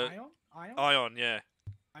The Ion? Ion, yeah.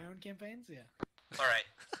 Ion campaigns, yeah. Alright,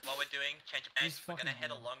 what we're doing, change of plans, He's we're gonna fucking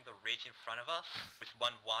head weird. along the ridge in front of us with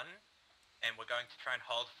 1-1, and we're going to try and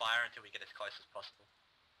hold fire until we get as close as possible.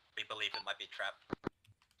 We believe it might be a trap.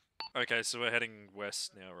 Okay, so we're heading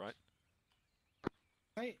west now, right?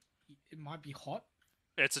 Wait, it might be hot.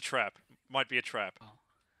 It's a trap. Might be a trap.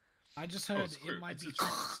 I just Oh, heard it's clear. it might It's, be a,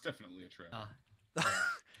 trap. it's definitely a trap.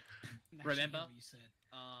 Actually, Remember? what you said.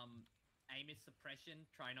 Aim is suppression.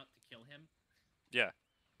 Try not to kill him. Yeah.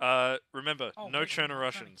 Remember, Oh, no wait, churn we're or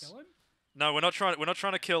not trying to Russians. kill him? No, we're not trying. We're not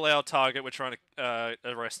trying to kill our target. We're trying to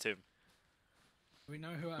arrest him. Do we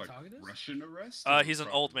know who our Like target is? Russian arrest? or He's an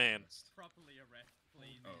old properly man. arrest? Properly arrest,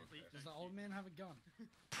 please. Oh, okay. Does the old man have a gun?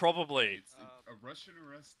 Probably. A Russian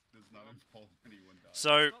arrest does not involve anyone dying.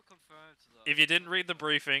 So, It's not confirmed, though. if you didn't read the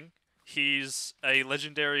briefing, he's a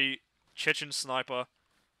legendary Chechen sniper,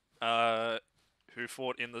 who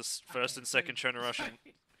fought in the first and second Cherno-Russian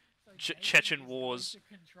So Chechen Jason is wars. going to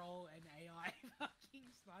control an AI fucking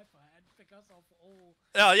sniper and pick us off all.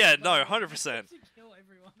 Oh yeah, no, like, 100%. to kill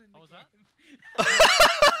everyone in the What was that? game.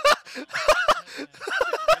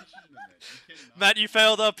 Matt, you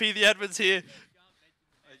failed RP. The admin's here.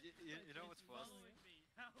 You know what's worse?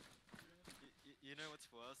 You know what's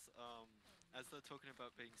worse? As they're talking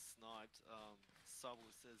about being sniped,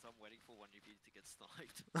 Subble says, "I'm waiting for one of you to get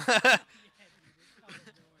sniped."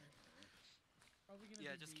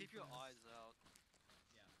 Yeah, just keep your eyes out.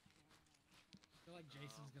 I feel like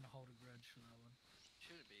Jason's gonna hold a grudge for that one.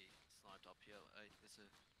 Shouldn't be sniped up here. There's a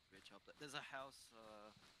ridge up there. There's a house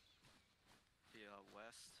here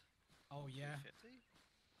west. Oh yeah. 250?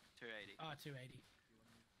 280. 280.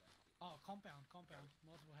 Oh, compound,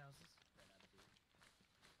 multiple houses.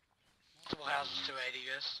 Multiple houses, 280,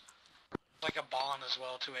 yes. Like a barn as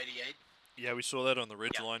well, 288. Yeah, we saw that on the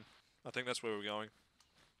ridge line. I think that's where we're going.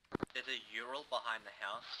 There's a Ural behind the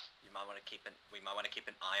house. You might want to keep we might want to keep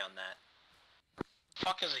an eye on that.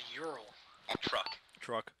 Fuck is a Ural? A truck.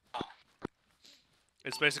 Truck. Oh.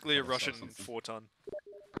 It's basically a Oh, Russian something. 4-ton.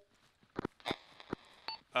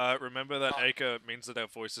 Remember that acre means that our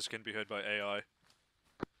voices can be heard by AI.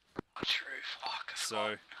 True, fuck.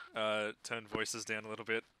 So, turn voices down a little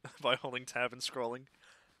bit by holding tab and scrolling.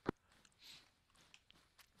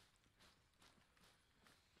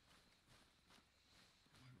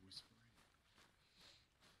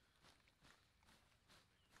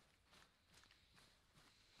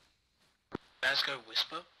 Let's go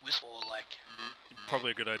whisper or like...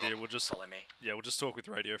 Probably a good idea. We'll just Follow me. yeah, we'll just talk with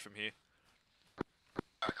radio from here.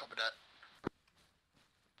 Alright, copy that.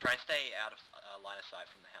 Try and stay out of line of sight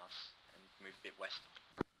from the house and move a bit west.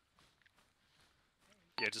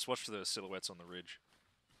 Yeah, just watch for the silhouettes on the ridge.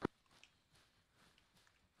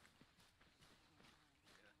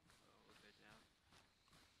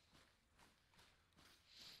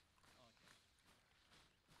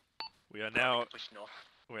 We are now Push north.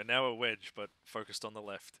 we're now a wedge, but focused on the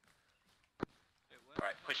left.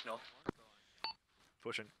 Alright, push north.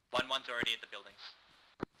 Pushing. 1-1's already at the buildings.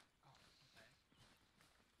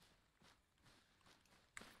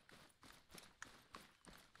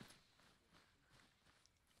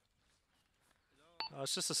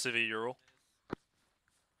 It's just a civvy Ural.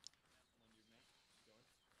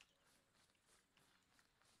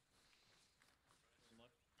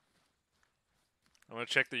 I'm gonna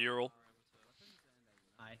check the Ural.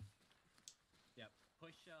 Aye. Yep.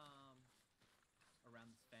 Push around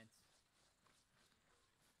this fence.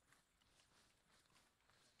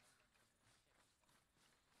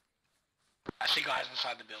 I see guys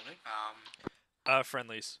inside the building.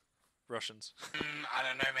 Friendlies. Russians. I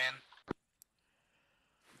don't know, man.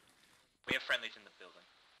 We have friendlies in the building.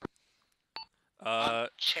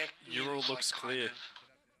 Check. Ural like, looks kind clear. of-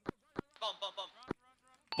 Bomb, bomb, bomb.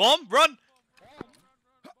 Bomb! Run!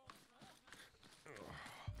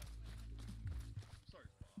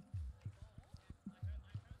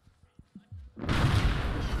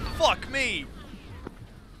 Fuck me!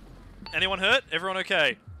 Anyone hurt? Everyone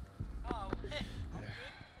okay? Oh, hey.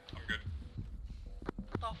 I'm good.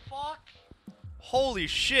 What the fuck? Holy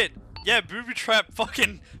shit! Yeah, booby trap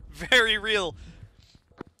fucking very real.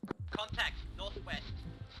 Contact, northwest.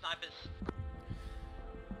 Snipers.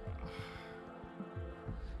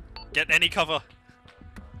 Get any cover.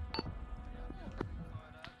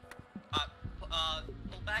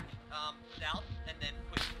 Pull back, south, and then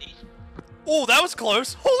push east. Oh, that was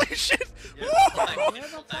close. Holy shit! Pull back, Where pull the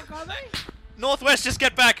back, fuck are pull back. they? Northwest, just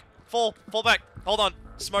get back. Fall back. Hold on.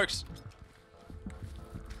 Smokes.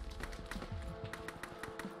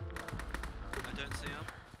 I don't see him.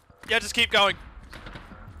 Yeah, just keep going.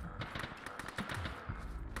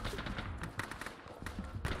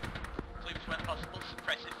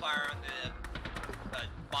 fire on the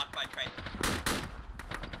marked by tracer.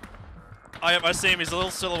 Oh, yep, I see him. He's a little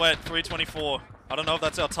silhouette, 324. I don't know if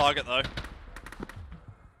that's our target, though.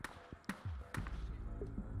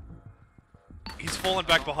 He's fallen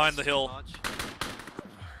back behind the hill.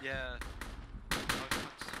 Yeah.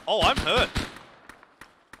 Oh, I'm hurt.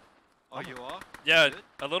 Oh, you are? Yeah, Good?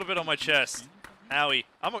 a little bit on my chest. Owie.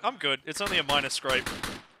 I'm good. It's only a minor scrape.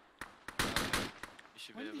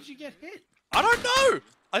 When did you get hit? I don't know!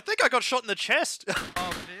 I think I got shot in the chest.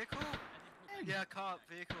 Oh, vehicle? Yeah, car,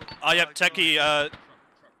 vehicle. Oh, yep, Techie,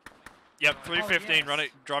 yep, 315, yes. running,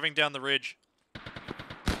 driving down the ridge.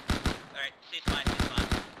 Alright, ceasefire,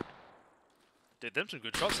 ceasefire. Did them some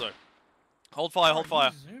good shots, though. Hold fire, hold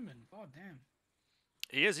fire. He's zooming. God damn.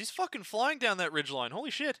 He is. He's fucking flying down that ridge line.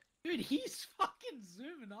 Holy shit. Dude, he's fucking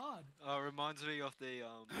zooming hard. Reminds me of the,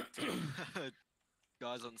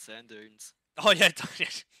 guys on sand dunes. Oh, yeah.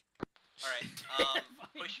 Alright,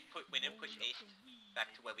 we need to push east,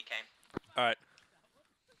 back to where we came. Alright.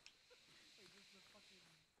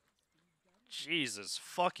 Jesus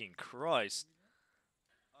fucking Christ.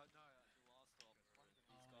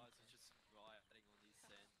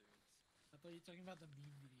 I thought you were talking about the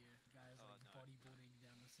meme video, guys like bodyboarding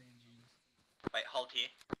down the sand dunes. Wait, hold here.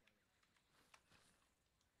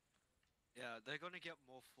 Yeah, they're gonna get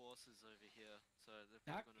more forces over here, so they're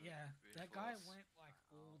That, probably gonna that guy reinforce. went like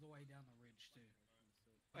all the way down the ridge too.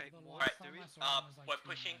 Wait, The what? last Alright, time I saw him was, like, we're 2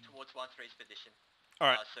 pushing in the towards 1-3's position.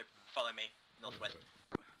 Alright. So follow me, northwest.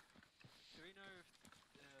 Do we know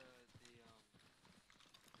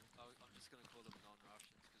if I'm just gonna call them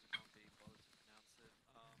non-Russians because I can't be bothered to pronounce it.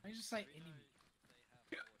 I just say do we know enemy.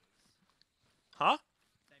 if they have orders? Huh?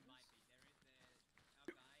 They might be.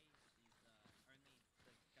 Our guy is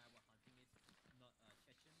only the guy we're hunting is not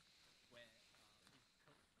Chechen, where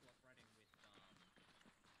he's cooperating with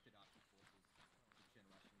Gaddafi forces, Chechen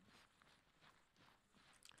Russians.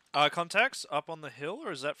 Contacts up on the hill,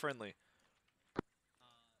 or is that friendly?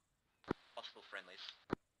 Possible friendlies.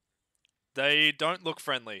 They don't look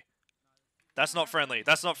friendly. That's not friendly.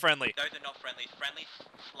 That's not friendly. Those are not friendlies. Friendlies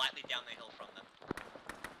slightly down the hill from them.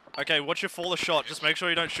 Okay, what's your fall of shot? Just make sure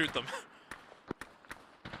you don't shoot them.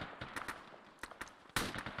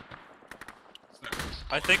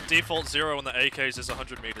 I think default 0 on the AKs is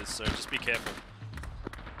 100 meters, so just be careful.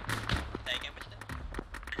 Say again, Winston?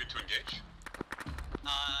 Good to engage.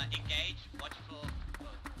 Engage, watch for,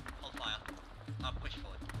 hold fire. Push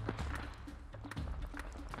forward.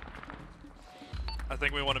 I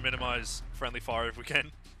think we want to minimize friendly fire if we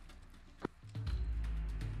can.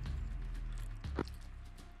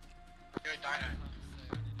 You're a dino.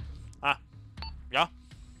 Ah. Yeah?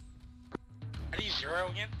 How do you zero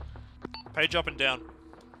again? Page up and down.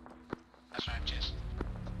 That's right, cheers.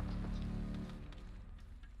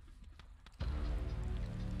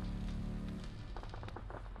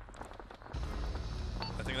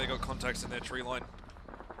 I think they got contacts in their tree line.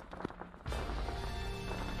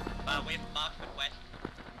 We've marked with west.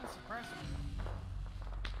 That's suppressing.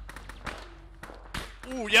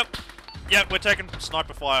 Ooh, yep. Yep, we're taking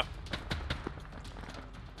sniper fire.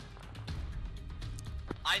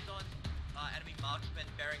 Eyes on enemy marksman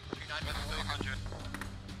bearing 290.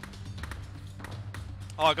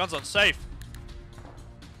 Oh, guns on safe.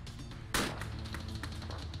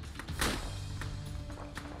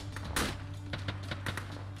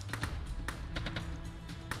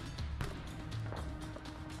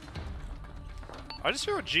 I just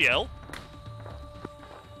hear a GL.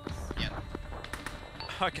 Yep.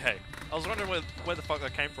 Okay. I was wondering where the fuck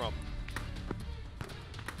that came from.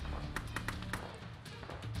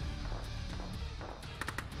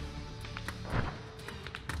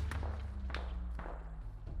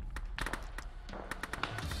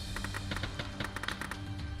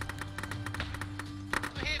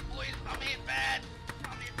 I'm hit, boys. I'm hit bad.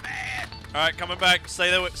 I'm hit bad. Alright, coming back.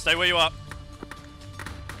 Stay there. Stay where you are.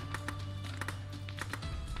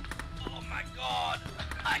 Oh my god.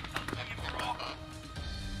 I can't fucking rock.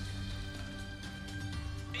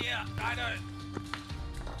 Yeah, I know.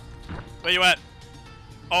 Where you at?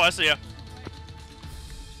 Oh, I see ya.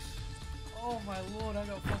 Oh my lord, I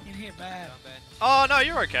got fucking hit bad. Oh no,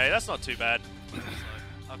 you're okay. That's not too bad.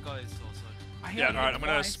 I've got his also. Yeah, alright. I'm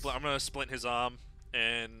gonna splint his arm,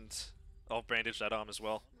 and I'll bandage that arm as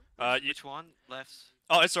well. Which one? Left.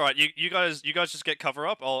 Oh, it's alright. You guys just get cover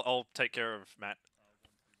up. I'll take care of Matt.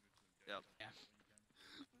 Yep. Yeah.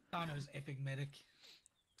 Thanos epic medic.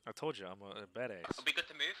 I told you I'm a badass. Are we good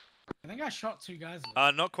to move? I think I shot 2 guys.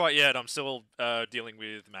 though. Not quite yet. I'm still dealing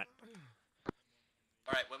with Matt.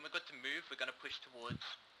 Alright, when we're good to move, we're gonna push towards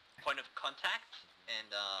point of contact, and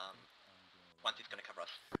one is gonna cover us.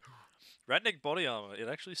 Ratnik body armor. It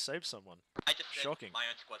actually saved someone. I just said Shocking. my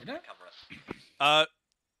own squad's Did gonna it? cover us.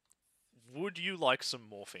 Would you like some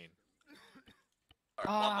morphine?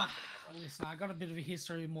 Listen, I got a bit of a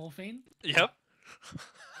history of morphine. Yep.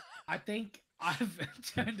 I think I've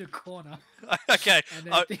turned a corner. Okay.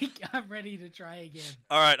 And I think I'm ready to try again.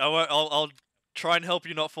 All right. I'll try and help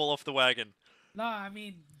you not fall off the wagon. No, I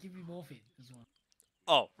mean, give me morphine as well.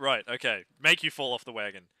 Oh, right. Okay. Make you fall off the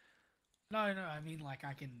wagon. No, I mean, like,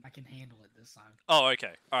 I can handle it this time. Oh,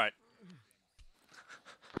 okay. All right.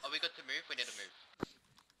 Are we good to move? We need to move.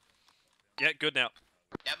 Yeah, good now.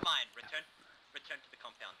 Never mind. Return to the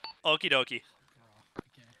compound. Okie dokie. Oh,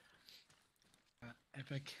 okay.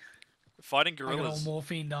 Epic. Fighting I got all gorillas.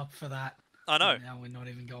 morphined up for that. I know. And now we're not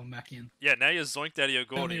even going back in. Yeah, now you're zoinked out of your The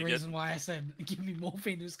gourd. only And you reason why I said give me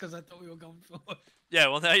morphine is because I thought we were going forward. Yeah,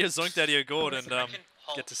 well now you're zoinked out of your gourd and I can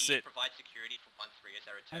hold get to here, sit. provide security for 1-3 as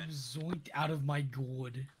I return. I'm zoinked out of my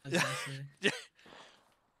gourd, as I say. Yeah.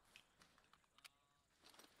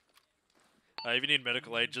 If you need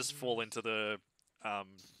medical aid, just fall into the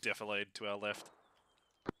defilade to our left.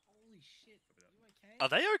 Holy shit, you okay? Are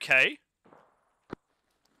they okay?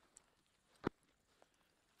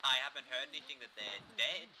 I haven't heard anything that they're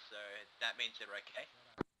dead, so that means they're okay.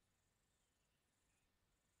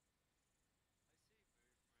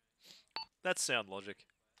 That's sound logic.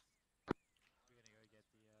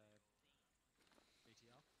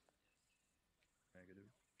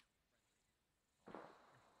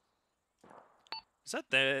 Is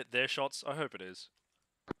that their shots? I hope it is.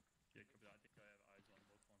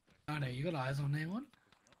 I know, you got eyes on anyone?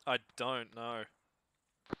 I don't know.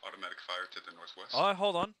 Automatic fire to the northwest. Oh,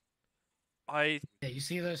 hold on. Yeah, you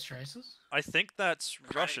see those traces? I think that's Try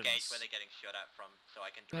to Russians. gauge where they're getting shot at from, so I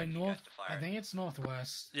can They're direct you north. guys to fire. I think it's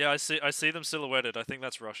northwest. Yeah, I see them silhouetted. I think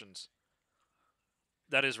that's Russians.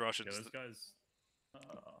 That is Yeah, Russians. those guys.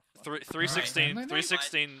 Three 316 Alright,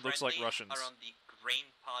 316 looks like Friendlies Russians. are on the green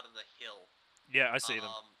part of the hill. Yeah, I see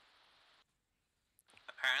them.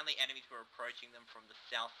 Apparently enemies were approaching them from the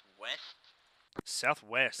southwest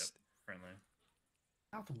Southwest. Friendly.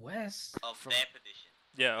 Southwest? of From- their position.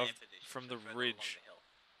 Yeah, Their of, position, from so the further along ridge. the hill.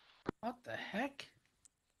 What the heck?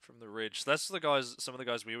 From the ridge. That's the guys. Some of the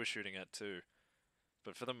guys we were shooting at too.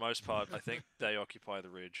 But for the most part, I think they occupy the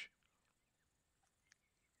ridge.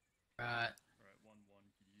 Right. Alright, 1-1,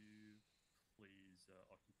 could you please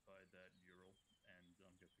occupy that Ural and go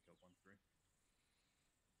pick up 1-3?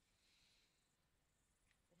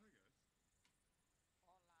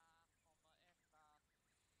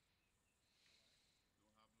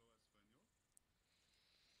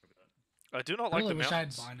 Copy that. I do not I like really the wish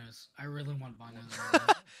mountains. I had binos. I really want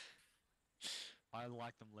binos. I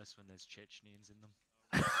like them less when there's Chechens in them.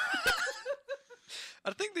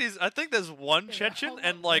 I think there's one Yeah, Chechen hold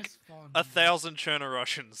and on, like less fun. 1,000 Cherno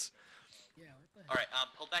Russians. Yeah, what the heck? Alright,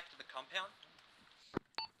 pull back to the compound.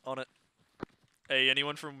 On it. Hey,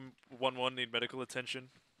 anyone from 1-1 need medical attention?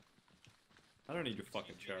 I don't need your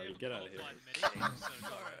fucking charity. Get out of here. Alright,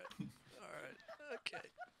 okay.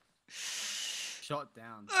 Shot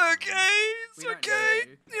down. Okay, it's We don't know okay.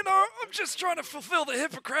 you. You know, I'm just trying to fulfill the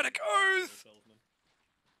Hippocratic Oath.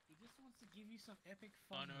 He just wants to give you some epic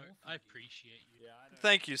Oh fun. no, morphine. I appreciate you.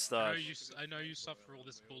 Thank you, I know Star. I know you suffer all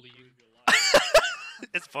this bullying.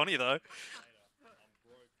 It's funny though.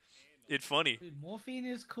 It's funny. Dude, morphine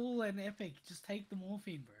is cool and epic. Just take the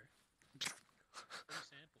morphine, bro. Free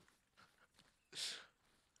sample.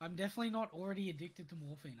 I'm definitely not already addicted to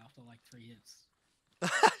morphine after like 3 hits.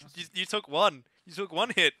 You took one. You took one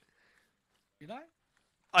hit. Did I?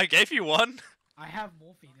 I gave you one. I have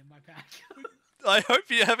morphine in my pack. I hope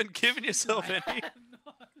you haven't given yourself I any. have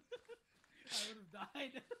not. I would have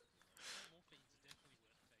died.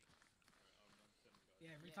 Yeah,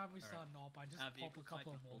 every time we start an op, I just pop a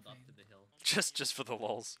couple of pulled up morphine. to the hill. Just for the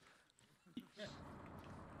lols.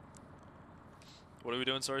 What are we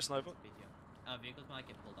doing, sorry, Sniper? Vehicles might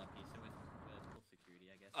get pulled up here, so we're full security,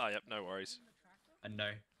 I guess. Oh, yep, no worries. No,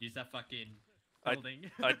 use that fucking I-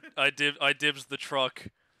 building. I dibs the truck.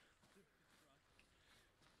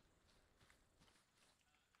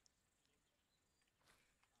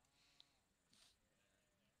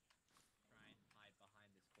 Try and hide behind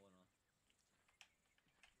this corner.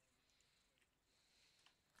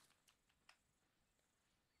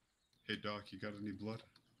 Hey Doc, you got any blood?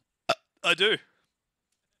 I do.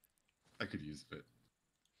 I could use a bit.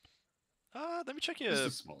 Let me check Just your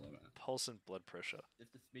a small amount. pulse and blood pressure.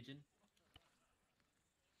 Just a smidgen.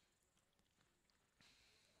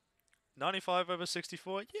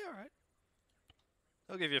 95/64. Yeah, all right.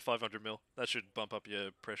 I'll give you a 500 mil. That should bump up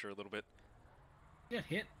your pressure a little bit. Get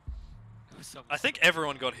hit. I think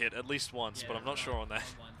everyone got hit at least once, but I'm not sure on that.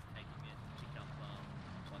 Someone's taking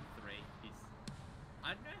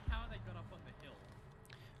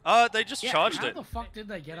They just Yeah, charged how it. the fuck did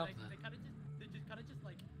they get up there? They kind of just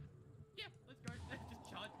like, yeah, let's go. They just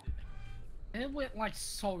charged it. It went like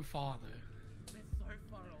so far though. They're so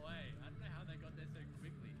far away. I don't know how they got there so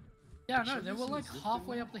quickly. Yeah, no, they were like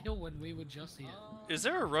halfway up the hill when we were just here. Is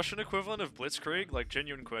there a Russian equivalent of Blitzkrieg? Like,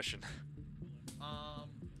 genuine question.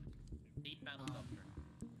 Deep battle doctrine.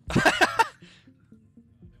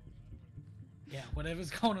 Yeah,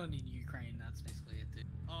 whatever's going on in Ukraine, that's basically it, dude.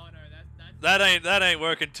 Oh no, that's That ain't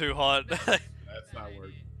working too hard. That's not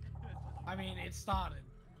working. I mean, it started.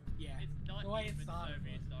 Yeah, It's not the way it even started,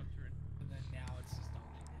 Soviet doctrine. and then now it's just not.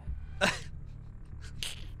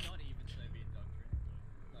 It's not even Soviet doctrine.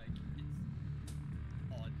 Like,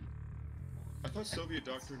 it's odd. I thought Soviet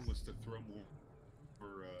doctrine was to throw more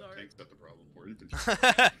Sorry. tanks at the problem, or infantry.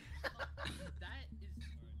 That is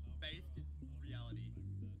based in reality.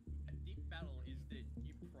 A deep battle is that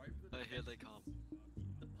you probe the Oh, here defense. they come.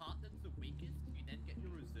 The part that's the weakest, you then get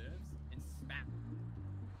your reserves and spam.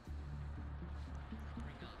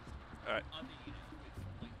 Bring up Alright. other units with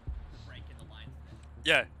like breaking the lines there.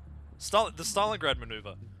 Yeah. The Stalingrad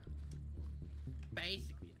maneuver.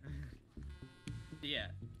 Basically. Yeah,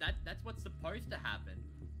 that's what's supposed to happen.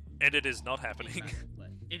 And it is not happening.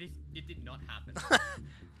 It did not happen.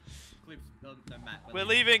 Clips, no, Matt. We're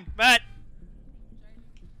leaving! Matt!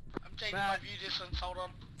 I'm taking my view distance, hold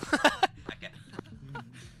on. Okay.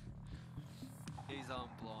 He's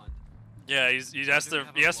blind. Yeah, he has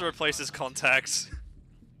to replace his contacts.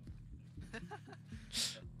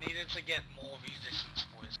 Needed to get more view distance,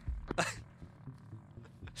 boys.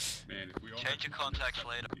 Man, if we all Change your contacts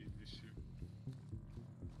later.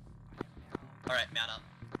 Alright, mount up.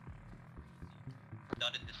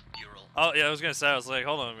 Not in this mural. Oh yeah, I was gonna say, I was like,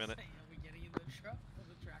 hold on a minute. Are we getting in the truck or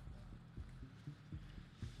the tractor?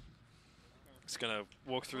 Just gonna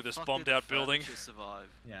walk through this Fuck bombed did out building. furniture survive?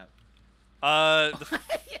 Yeah. The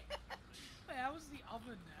Wait, how was the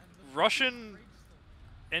oven and the Russian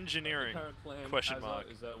engineering Current plan question as mark.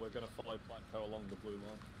 Is that we're going to follow Plan Co along the blue line.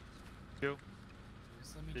 Cool.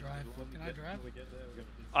 Just let me drive. Can I drive?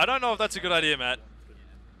 I don't know if that's a good idea, Matt.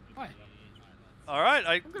 Why?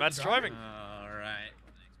 Alright, good Matt's at driving. Alright.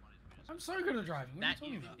 I'm so good at driving. What are you That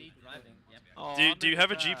talking is about? indeed driving. Yep. Oh, Do you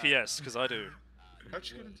have a GPS? Because I do. How'd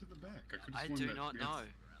you get into the back? I could have I sworn do that not we know. had-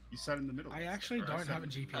 You sat in the middle. I actually Or I don't sat have a in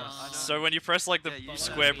the middle. GPS. So when you press like the Yeah, you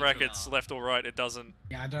square don't. brackets left or right, it doesn't.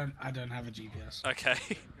 Yeah, I don't have a GPS. Okay.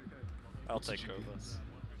 I'll What's a take over. GPS?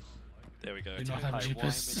 There we go. Do not have a Hey, why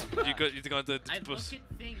GPS. am I You got the I look bus. at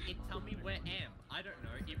thing, it tell me where am. I don't know,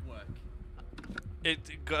 it work.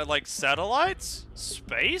 It got like satellites,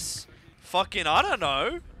 space, fucking I don't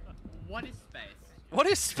know. What is space? What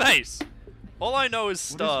is space? All I know is What is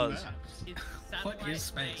stars. maps? Is What satellite is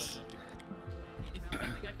space? Is it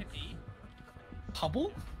something I can eat?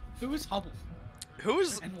 Hubble? Who is Hubble? Who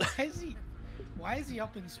is? And why is he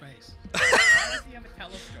up in space? Why does he have a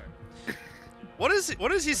telescope? What is he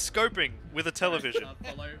scoping with a television?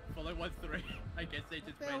 Follow 1-3. I guess they just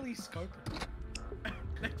What the hell went. is scoping?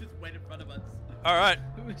 They just went in front of us. All right.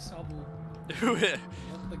 Who is Hubble? Who?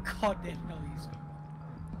 What the goddamn hell is scoping?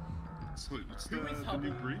 So what's Who is the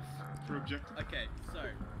new Hubble? brief for objective? Okay, so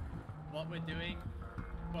what we're doing,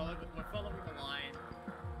 we're following the line.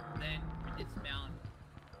 Then we dismount.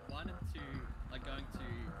 1 and 2 are going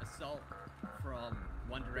to assault from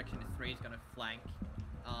one direction. And 3 is going to flank.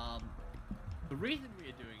 The reason we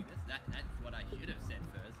are doing this, that's what I should have said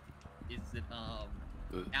first, is that our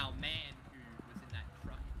man who was in that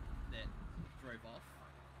truck that drove off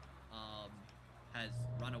has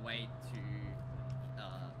run away to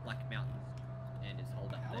Black Mountain and is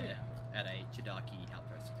holed up there at a Chidaki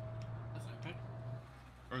outpost.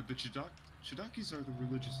 Or the Chidakis are the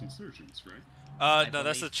religious insurgents, right? No,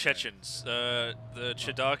 that's the believe so. Chechens. The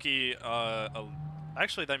Chidaki are.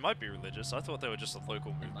 Actually, they might be religious. I thought they were just a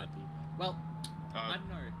local It movement. might be. Well, I Uh, don't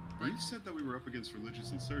know. Brief said that we were up against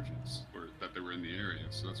religious insurgents, or that they were in the area,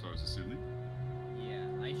 so that's what I was assuming. Yeah,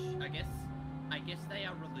 I guess they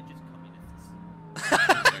are religious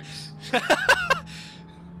communists.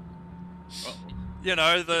 Well, You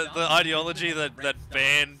know, the Chidaki ideology is that red that star,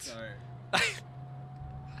 banned. So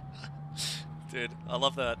Dude, I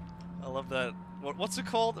love that. I love that. What's it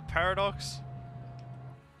called? The paradox?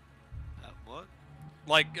 What?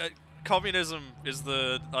 Like, communism is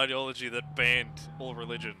the ideology that banned all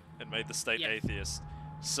religion and made the state Yes. atheist.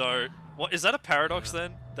 So, what is that a paradox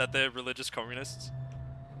then? That they're religious communists?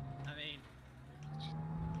 I mean,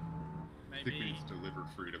 I think we maybe. need to deliver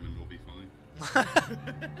freedom and we'll be fine.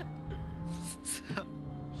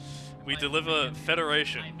 We By deliver freedom,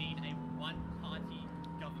 federation. I mean a one-party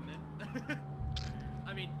government.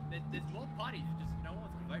 I mean, there's more parties, just no one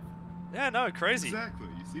wants to vote for them. Yeah, no, crazy. Exactly.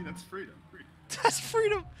 You see, that's freedom. Freedom. That's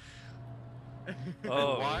freedom.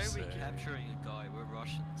 Oh, Why are we sick. capturing a guy? We're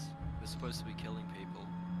Russians. We're supposed to be killing people.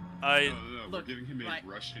 No, Look, we're giving him a right,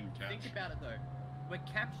 Russian capture. Think about it though. We're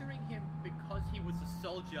capturing him because he was a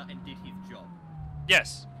soldier and did his job.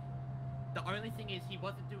 Yes. The only thing is he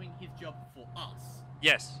wasn't doing his job for us.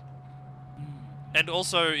 Yes. And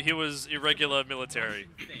also, he was irregular military.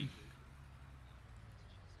 Thing.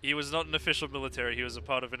 He was not an official military. He was a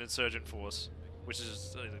part of an insurgent force, which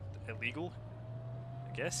is illegal,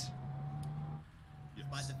 I guess.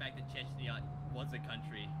 Despite the fact that Chechnya was a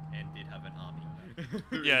country and did have an army.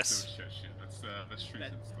 There Yes. is no Chechen. That's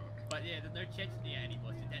treason stock. But yeah, there's no Chechnya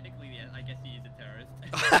anymore, so technically, yeah, I guess he is a terrorist.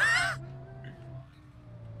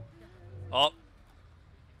 Oh.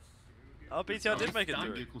 Oh, BTR did make it Is the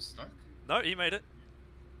through. vehicle stuck? No, he made it.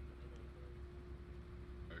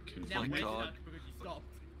 Now, my where's God. because you stopped?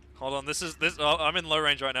 Hold on, this. Oh, I'm in low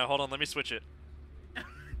range right now. Hold on, let me switch it.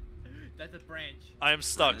 That's a branch. I am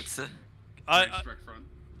stuck. That's a-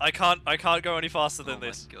 I can't go any faster than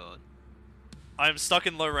this. Oh my God. I am stuck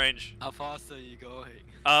in low range. How fast are you going?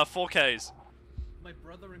 4Ks. My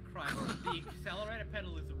brother in crime. The accelerator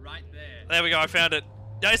pedal is right there. There we go. I found it.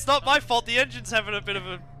 Yeah, it's not my fault. The engine's having a bit of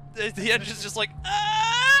a. The engine's just like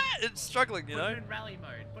it's struggling, you Put know. it in rally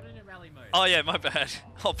mode. Put it in rally mode. Oh yeah, my bad.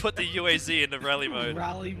 I'll put the UAZ into rally mode.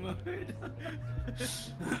 Rally mode.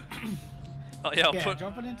 Oh yeah, I'll yeah, put.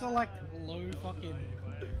 drop it into like low fucking.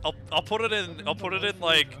 I'll put it in. I'll put it in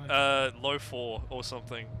like low 4 or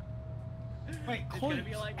something. Wait, It's Coin, gonna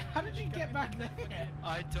be like. how did you get back there?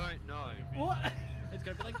 I don't know. What? It's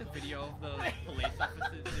gonna be like the video of the police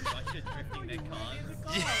officers in Russia drifting their cars.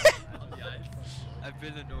 Yeah. On the ice. I've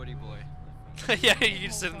been a naughty boy. Yeah, you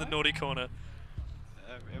just sit in the naughty corner.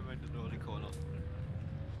 I'm in the naughty corner. I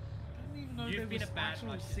didn't even know You've there been was a bad actual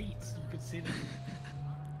Russian. seats you could sit in.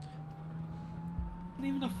 Not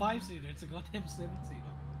even a 5-seater, it's a goddamn 7-seater.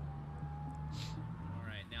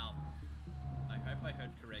 Alright, now, I hope I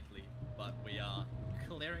heard correctly, but we are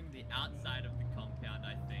clearing the outside of the compound,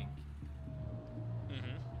 I think.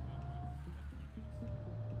 Mm-hmm.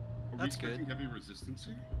 Are That's we expecting heavy resistance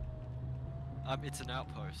here? It's an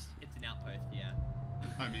outpost. It's an outpost, yeah.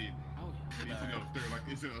 I mean, Oh I need to know if they're like,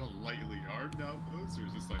 is it a lightly armed outpost or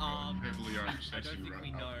is this like a heavily armed I don't Chechen think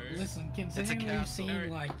we know. outpost? Listen, considering castle.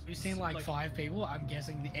 we've seen like Like- 5 people, I'm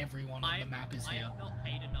guessing that everyone on the map is I here. am not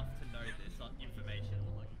paid enough to know this information.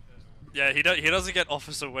 Yeah, he doesn't get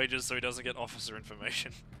officer wages, so he doesn't get officer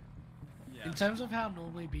information. Yeah. In terms of how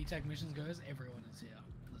normally B-Tech missions goes, everyone is here.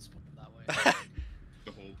 Let's put it that way.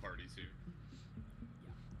 The whole party's here.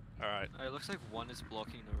 All right, It looks like one is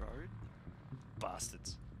blocking the road.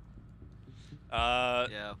 bastards.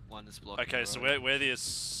 Yeah, one is blocking Okay, the so road. we're the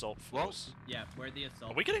assault Well, force. Yeah, we're the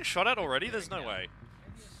assault. Are we getting shot at already? There's no Yeah. way.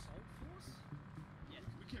 Yes.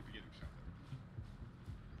 We can't be getting shot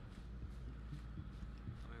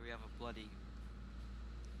I mean, we have a bloody...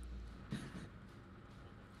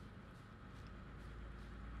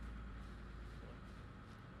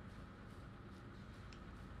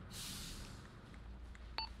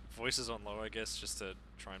 Voices on low, I guess, just to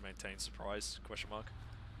try and maintain surprise? Question mark.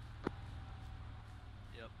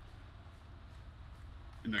 Yep. at.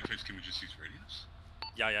 In that case, can we just use radios?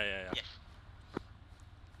 Yeah. Yes.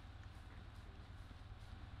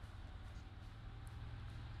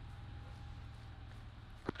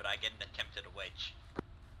 Could I get an attempt at a wedge?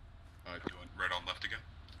 Do you want right on left again?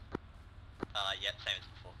 Yeah, same as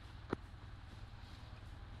before.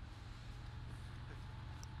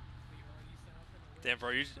 Damn,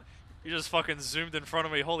 bro, you just fucking zoomed in front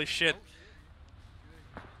of me. Holy shit.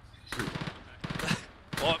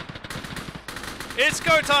 What? It's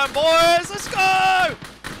go time, boys! Let's go!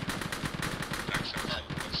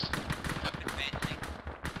 Advancing.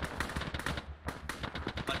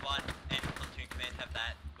 1-1 and platoon command have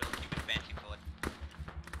that. We'll keep advancing forward.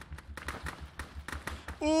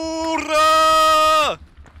 Hoorah!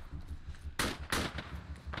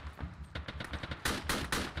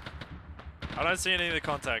 I don't see any of the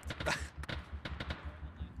contact.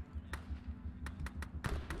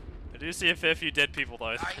 I do see a fair few dead people though.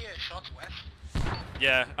 I hear shots west.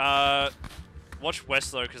 Yeah, watch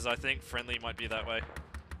west though, because I think friendly might be that way.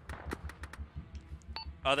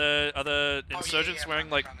 Are the yeah, insurgents yeah, wearing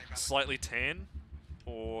friendly, like friendly. slightly tan,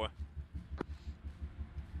 or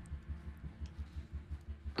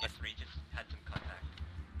Yes, Regis had some contact.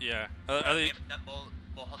 yeah? We Are they, have that more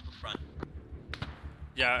hostile front.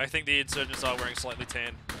 yeah, I think the insurgents are wearing slightly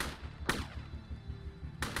tan.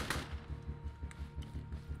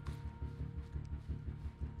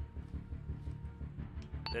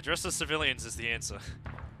 They're dressed as civilians is the answer.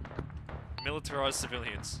 Militarized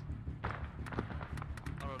civilians.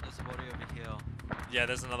 body over here. Yeah,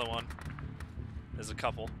 there's another one. There's a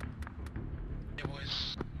couple. Yeah,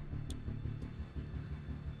 boys.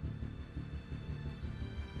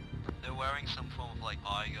 They're wearing some form of like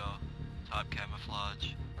Iger type camouflage.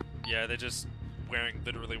 Yeah, they're just wearing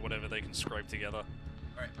literally whatever they can scrape together.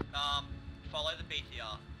 Alright, follow the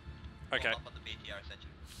BTR. Okay. Form up on the BTR essentially.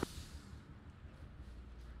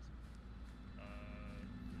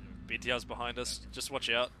 BTR's behind us. Just watch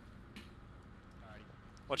out.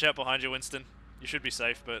 Watch out behind you, Winston. You should be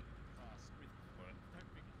safe, but...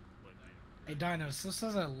 Hey, Dinos, this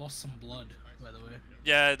says I lost some blood, by the way.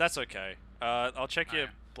 Yeah, that's okay. I'll check your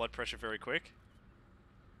blood pressure very quick.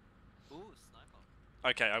 Ooh, sniper.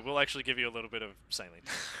 Okay, I will actually give you a little bit of saline.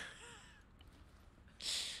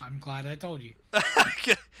 I'm glad I told you.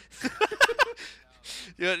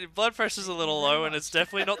 Your blood pressure's a little low, and it's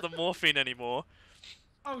definitely not the morphine anymore.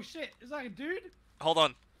 Oh shit, is that a dude? Hold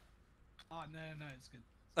on. Oh, no, it's good.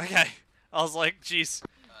 Okay. I was like, jeez.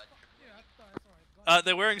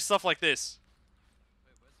 They're wearing stuff like this.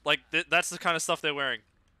 Like, that's the kind of stuff they're wearing.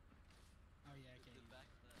 Oh, yeah,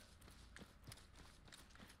 okay.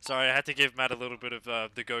 Sorry, I had to give Matt a little bit of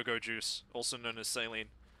the go-go juice, also known as saline.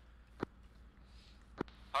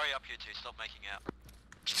 Hurry up, you two. Stop making out.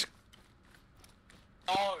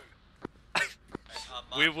 No!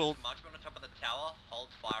 We will... Marksman on top of the tower, hold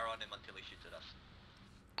fire on him until he shoots at us.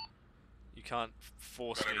 You can't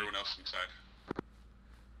force Got me. everyone else inside.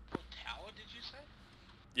 What tower did you say?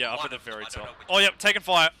 Yeah, up One at the of them, very I don't top. know which Oh, yep, taking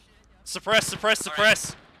fire. Suppress, suppress,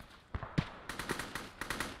 suppress.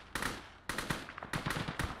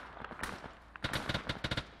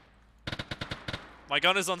 My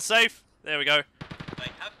gun is unsafe. There we go. They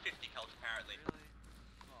have 50 calls apparently.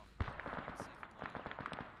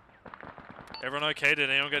 Everyone okay? Did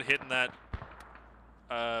anyone get hit in that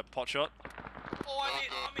pot shot? Oh, I'm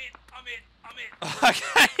in.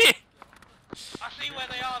 Okay. I see where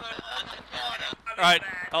they are though. Alright,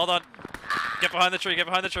 hold on. Get behind the tree, get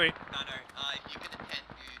behind the tree. No, if you can attend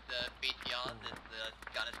to the BTR,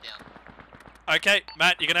 the gun is down. Okay,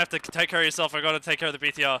 Matt, you're gonna have to take care of yourself. I gotta take care of the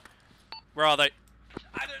BTR. Where are they?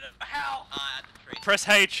 I don't know how. At the tree. Press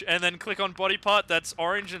H and then click on body part that's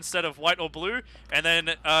orange instead of white or blue, and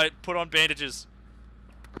then put on bandages.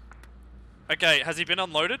 Okay, has he been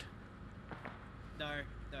unloaded? No.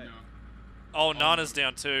 Oh, Nana's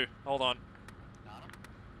down too. Hold on.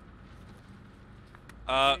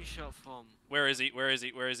 Shot from. Where is he? Where is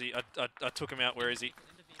he? Where is he? I took him out. Where is he?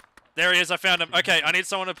 There he is. I found him. Okay, I need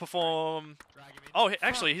someone to perform. Oh,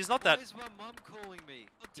 actually, he's not that. Why is my mum calling me?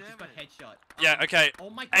 God He just damn got it. headshot. Yeah. Okay. Oh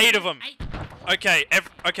my god. 8 of them. 8. Okay.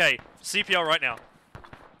 Okay. CPR right now.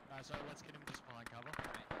 So let's get him just behind cover.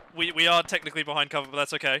 We are technically behind cover, but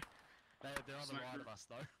that's okay. They're on the right of us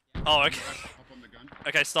though. Oh, okay. Up on the gun.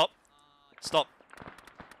 Okay. Stop. Stop.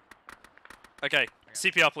 Okay.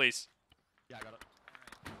 CPR, please. Yeah, I got it.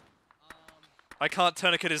 I can't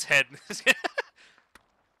tourniquet his head.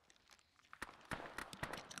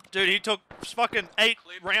 Dude, he took fucking 8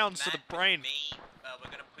 rounds to the brain. We're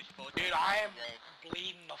gonna push forward. Dude, I am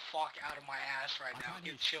bleeding the fuck out of my ass right now.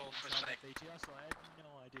 Get chilled for a sec. BTR, so I had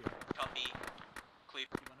no idea. Copy. Clip.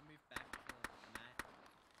 Do you want to move back to Matt?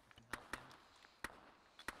 You can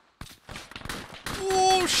help him.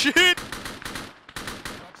 Oh shit!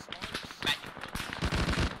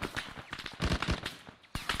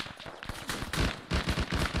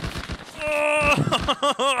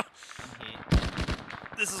 Oh!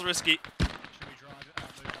 This is risky. Should we drive move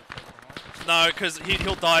the behind? No, because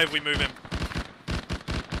he'll die if we move him.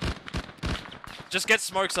 Just get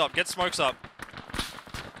smokes up. Get smokes up.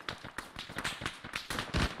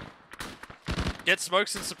 Get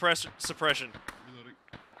smokes and suppression. Reloading.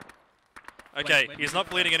 Okay, Wait, he's not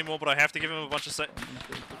bleeding anymore, but I have to give him a bunch of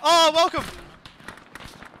Oh, welcome!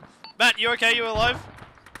 Matt, you okay? You alive?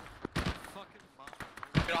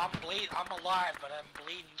 Dude, I'm alive, but I'm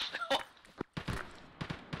bleeding still.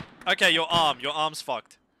 Okay, your arm's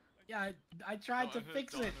fucked. Yeah, I tried to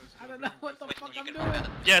fix it. I don't know what the fuck I'm doing.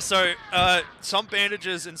 Yeah, so, some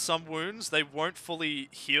bandages and some wounds, they won't fully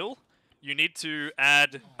heal. You need to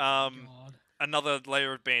add, another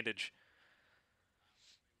layer of bandage.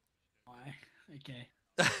 Why? Okay.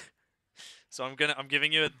 So I'm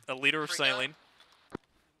giving you a liter of saline.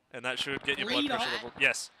 And that should get your blood Liter? pressure level.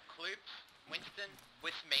 Yes. Clupe, Winston,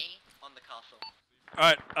 with me on the castle.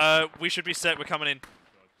 Alright, we should be set. We're coming in.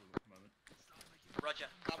 Roger.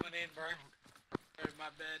 Coming in, bro. Heard my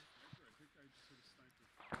bed.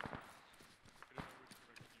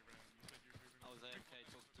 I was AFK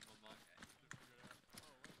talking to my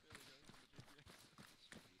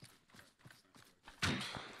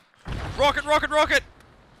mum. Rocket, rocket, rocket!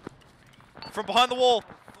 From behind the wall.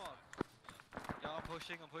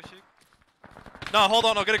 pushing, I'm pushing. No, hold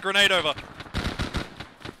on, I'll get a grenade over.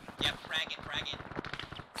 Yep, frag it, frag it.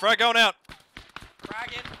 Frag going out.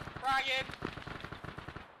 Frag it, frag it.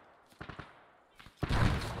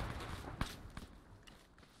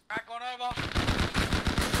 Frag one over.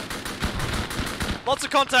 Lots of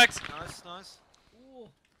contacts. Nice, nice. Ooh.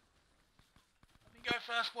 Let me go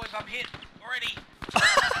first, boys. I'm hit already.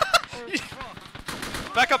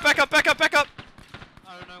 Back up, back up, back up, back up.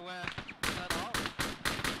 I don't know where. Is that up?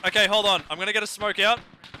 Okay, hold on. I'm gonna get a smoke out.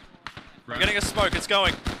 I'm getting a smoke. It's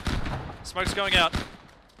going. Smoke's going out.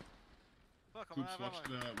 Fuck, I'm Coops, out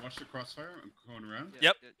of ammo. watch the crossfire. I'm going around.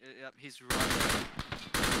 Yep. Yep, he's right.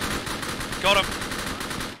 Got him.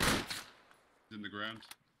 He's in the ground.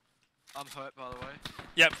 I'm hurt, by the way.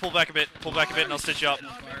 Yeah, pull back a bit. Pull back a bit and I'll stitch you up. I'm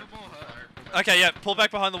even more hurt. Okay, yeah, pull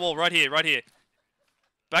back behind the wall. Right here, right here.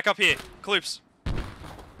 Back up here. Kloops.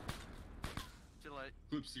 Too late.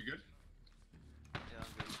 Coops, you good? Yeah, I'm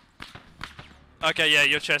good. Okay, yeah,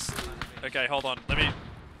 your chest. Okay, hold on. Let me...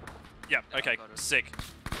 Yeah, okay, sick.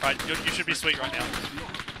 Right, you should be sweet right now.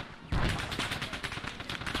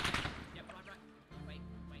 Yep, right. Wait.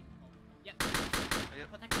 Yep.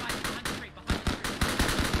 Protect behind the tree,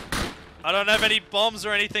 I don't have any bombs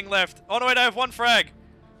or anything left. Oh no, wait, I have one frag.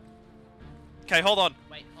 Okay, hold on.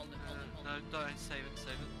 Wait, hold it. No, don't save it, save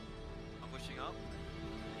it. I'm pushing up.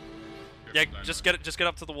 Yeah, just get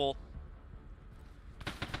up to the wall.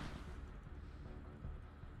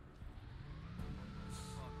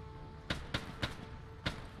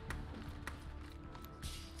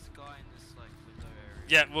 This guy in this like window area.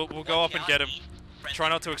 Yeah, we'll go up and get him. Try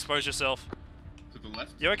not to expose yourself. To the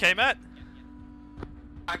left. You okay, Matt?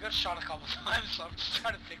 I got shot a couple times, so I'm just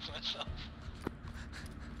trying to fix myself.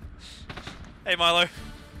 Hey, Milo.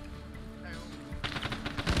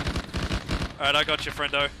 Alright, I got you,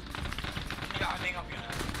 friendo. Yeah, I think I'm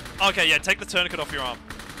gonna. Okay, yeah, take the tourniquet off your arm.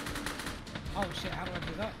 Oh shit, how do I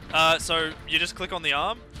do that? So you just click on the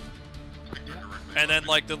arm, and then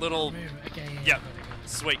like the little... Move. Okay, yeah, Yep,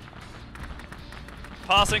 sweet.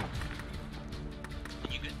 Passing.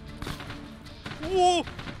 You good? Woo!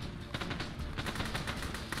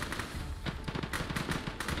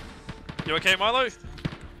 You okay, Milo?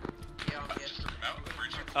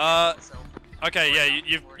 Okay, yeah,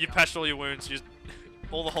 you've patched all your wounds.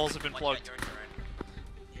 All the holes have been plugged.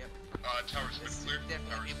 Tower's been cleared.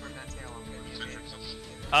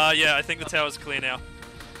 Yeah, I think the tower's clear now.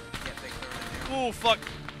 Oh, fuck.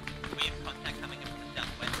 We have contact coming in from the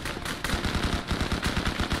southwest.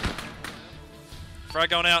 Frag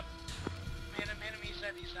going out. Enemy's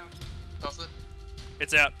dead, he's down.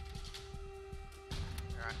 It's out.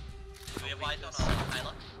 Do we have eyes on our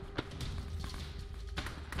pilot?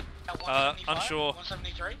 Unsure.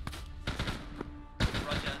 173.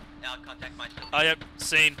 Roger, our contact might still be. Yep,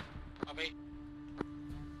 seen. Copy.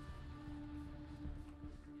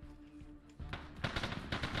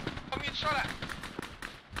 I'm getting shot at.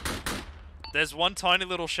 There's one tiny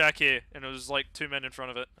little shack here, and it was like 2 men in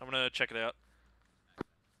front of it. I'm gonna check it out.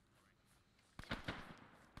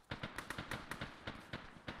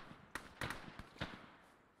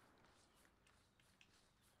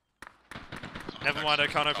 Never mind, I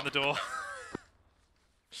can't open the door.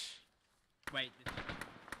 Wait.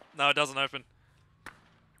 No, it doesn't open.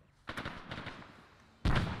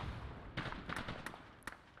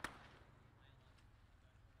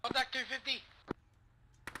 Contact 250.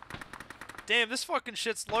 Damn, this fucking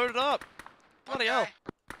shit's loaded up. Bloody hell.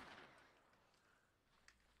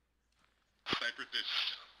 Sniper,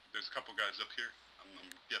 there's a couple guys up here. I'm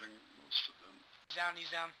getting most of them. He's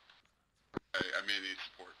down. I may need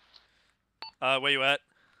support. Where you at?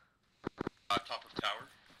 Top of tower.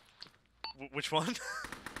 Which one?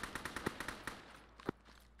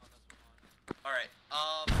 Alright,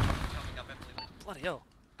 coming up, I believe. Bloody hell.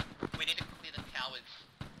 We need to clear the towers.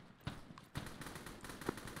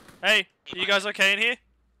 Hey, are you guys okay in here?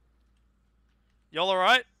 Y'all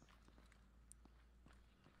alright?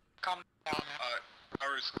 Come down.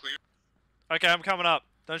 Tower is clear. Okay, I'm coming up.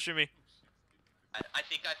 Don't shoot me. I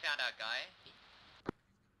think I found our guy.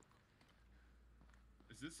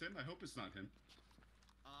 Is this him? I hope it's not him.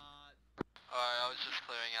 Alright, I was just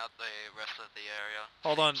clearing out the rest of the area.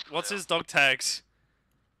 Hold on, what's his dog tags?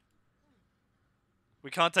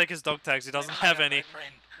 We can't take his dog tags, he doesn't have any. Wait,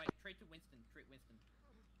 treat Winston.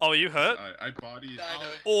 Oh, are you hurt? I bodied.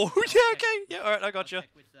 Oh, yeah, okay. Yeah, alright, I got you.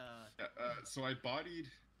 So I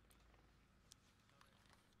bodied.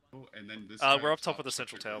 Oh, and then this. We're up top of the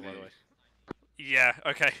central tower, by the way. Yeah,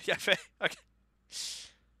 okay. Yeah, fair. Okay.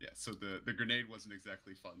 Yeah, so the grenade wasn't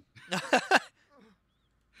exactly fun.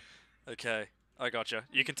 Okay, I gotcha.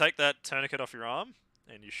 You can take that tourniquet off your arm,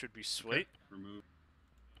 and you should be sweet. Remove.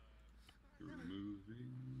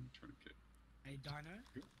 Hey, Dino.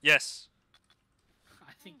 Yes.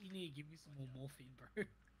 I think you need to give me some more morphine, bro.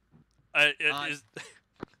 It is.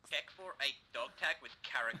 Check for a dog tag with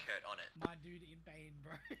Karakurt on it. My dude in pain,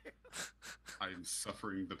 bro. I am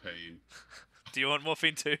suffering the pain. Do you want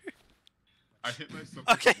morphine too? I hit myself.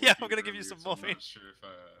 Okay, with yeah, I'm morphine gonna give you earlier, some so morphine. I'm not sure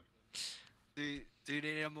if Do you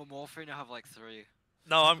need any more morphine? I have like 3.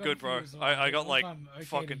 No, I'm Got good, a few bro. as well. I don't got know like if I'm okay to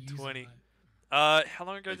fucking use it, 20. though. How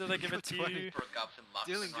long ago did I give it to you? Broke up some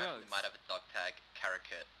Dealing marksman rifle. drugs. We might have a dog tag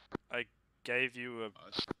Karakurt. I gave you a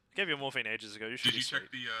morphine ages ago. You should Did you be check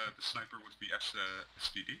sweet. the sniper with the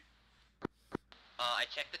SVD? I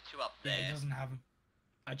checked the 2 up Yeah, there. it doesn't have them.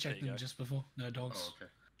 I checked you them go. just before. No dogs. Oh, okay.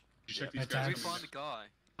 Did you check Yeah. these guys? We tags. find the guy.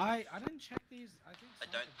 I didn't check these. I think. I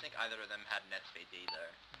don't think either of them had an SVD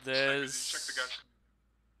though. There's. Check the guys.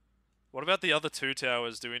 What about the other 2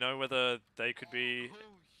 towers? Do we know whether they could be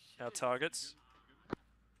our targets?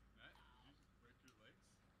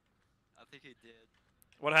 I think he did.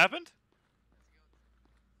 What happened?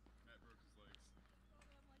 Matt broke his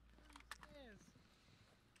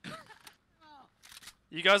legs.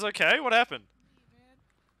 You guys okay? What happened?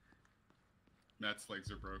 Matt's legs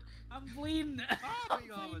are broke. I'm bleeding. I'm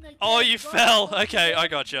bleeding again. Oh, you Go, fell. go, Okay, go, I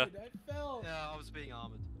gotcha. dude, I fell. Yeah, I was being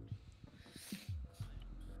armored.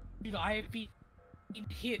 Dude, I have been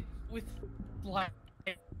hit with like.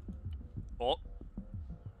 Oh.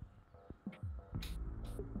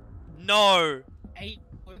 No. 8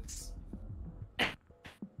 bullets. How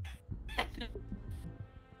many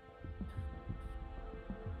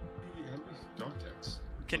dog tags?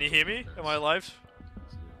 Can you hear me? Am I alive?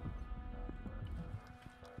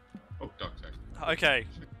 Oh, dog tag. Okay,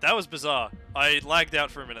 that was bizarre. I lagged out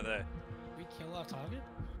for a minute there. We kill our target?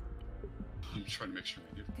 I'm trying to make sure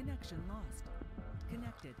we do. Connection lost.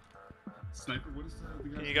 Connected. Sniper, what is the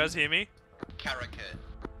guy's Can you guys hear me? Karakurt.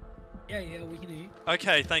 Yeah, we can hear you.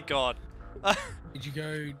 Okay, thank God. Did you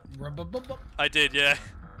go rubber bub? I did, yeah.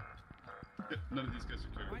 Yep, none of these guys are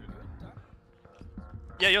carrying it.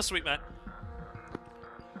 Yeah, you're sweet, man.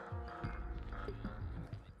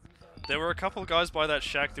 There were a couple guys by that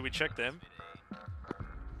shack. Did we check them?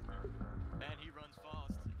 Man, he runs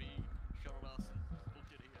fast. He shuttled us and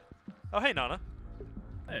booked it here. Oh, hey, Nana.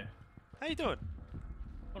 Hey, How you doing?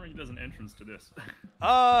 wondering if there's an entrance to this.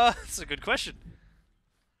 That's a good question.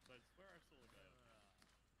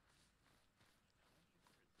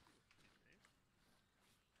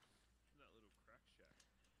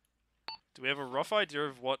 Do we have a rough idea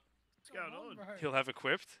of what What's going on? he'll have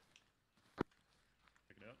equipped?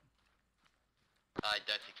 Check it out. I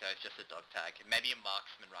don't think so. It's just a dog tag. Maybe a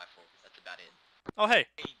marksman rifle. That's about it. Oh, hey.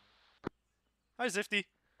 Hi, Zifty.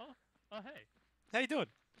 Oh, hey. How you doing?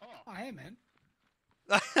 Oh, hey, man.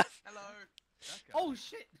 Hello. Oh,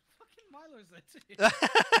 shit. Fucking Milo's there, too. I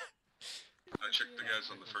checked the guys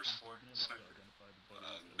on the first floor. Sniper.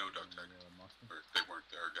 No dog tag. Or they weren't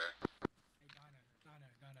there, guy.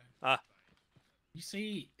 No. You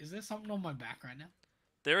see, is there something on my back right now?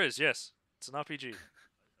 There is, yes. It's an RPG.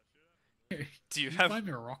 Do you Can you have... find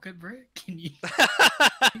me a rocket, bro? Can you?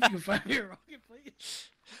 Can you find me a rocket, please?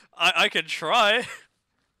 I can try.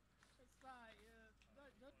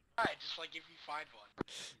 Alright, just like if you find one.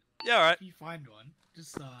 Yeah, alright. If you find one,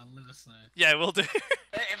 just let us know. Yeah, we'll do.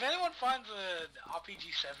 Hey, if anyone finds an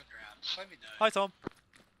RPG 7 round, just let me know. Hi, Tom.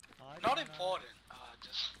 Not important.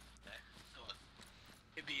 Just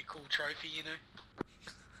it'd be a cool trophy, you know.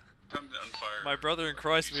 Come down fire. My brother in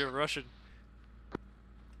Christ, we are Russian.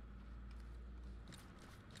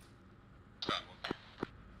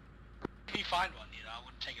 If you find one, you know, I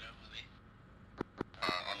wouldn't take it over with me.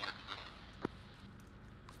 Hang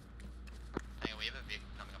on, we have a vehicle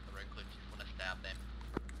coming up the road, Cliff. Just want to stay out there.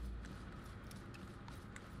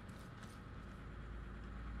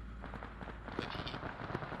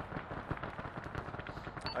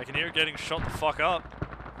 I can hear it getting shot the fuck up.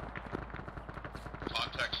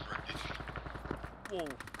 Contact directed. Whoa.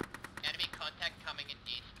 Enemy contact coming in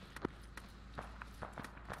east.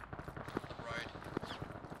 The road.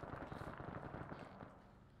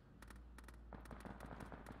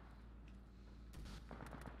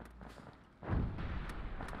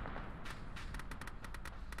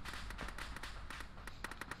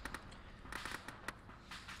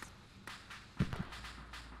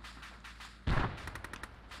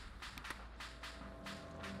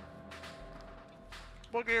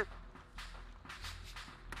 Boogie.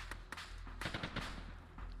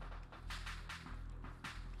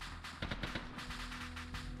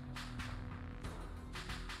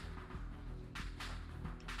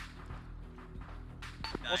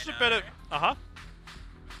 What's the better? Uh-huh.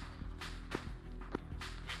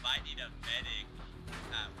 We might need a medic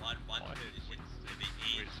at 1-1 position to be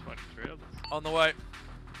He, On the way.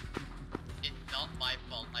 it's not my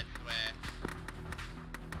fault, I swear.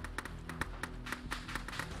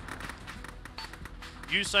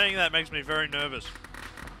 You saying that makes me very nervous.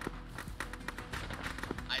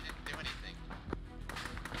 I didn't do anything.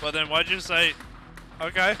 But then why'd you say,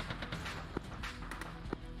 okay?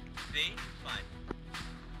 See? Fine.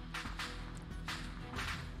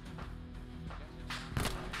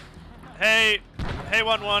 Hey, hey,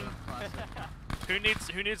 1-1. Who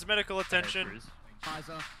needs medical attention?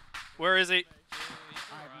 Where is he? I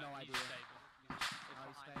have no idea.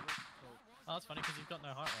 Oh, that's funny because you've got no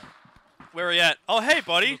heart rate. Where are you at? Oh, hey,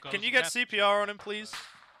 buddy. Look, I Can was you get about- CPR on him, please?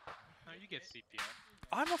 No, you get CPR.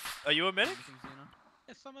 Are you a medic?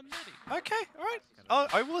 Yes, I'm a medic. Okay, all right. Oh,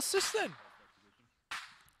 I will assist then.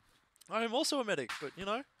 I am also a medic, but you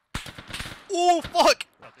know. Oh fuck!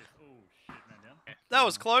 Oh shit, man down. That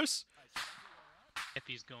was close.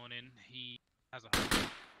 Epi's going in. He has a heart.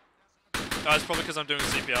 Oh, it's probably because I'm doing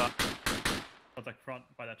CPR. At the front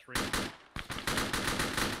by that tree.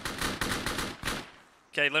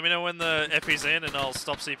 Okay, let me know when the epi's in, and I'll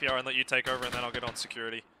stop CPR and let you take over, and then I'll get on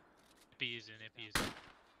security. Epi is in. Epi is in.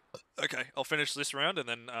 Okay, I'll finish this round and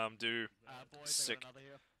then do sick.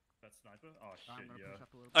 That sniper? Oh shit,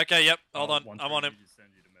 yeah. Okay, yep. Hold on, One I'm on tree, him. you just send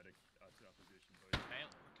you to medic, to that position, boys.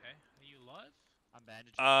 Okay. Are you alive? I'm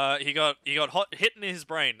bandaged. He got hit in his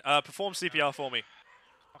brain. Perform CPR for me.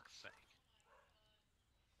 Fuck's sake.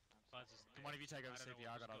 Can one of you take over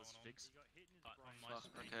CPR? I got others fixed.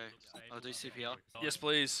 Okay, I'll do CPR. Yes,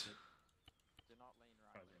 please.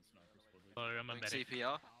 So I'm a Doing medic.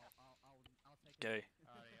 CPR. Okay.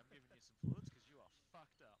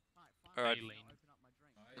 Alright. All right.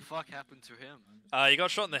 What the fuck happened to him? He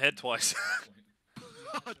got shot in the head twice.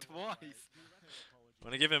 Twice. I'm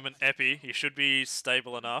gonna give him an epi. He should be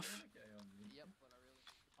stable enough.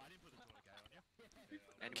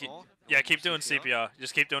 Any more? Yeah, keep doing CPR.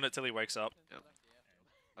 Just keep doing it till he wakes up. Yep.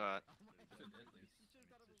 Alright.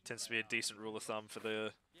 Tends to be a decent rule of thumb for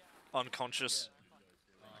the unconscious.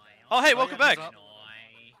 Oh, hey, welcome back. Welcome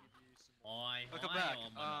back.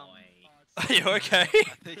 Are you okay?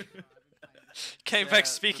 I think Came yeah, back the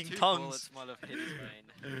speaking 2 tongues. bullets might have hit his brain.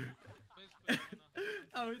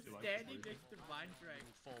 I was standing next to Vine Drake.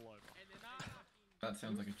 That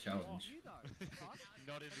sounds like a challenge.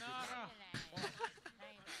 Not in the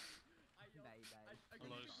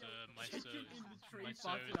Hello, sir. My sir. My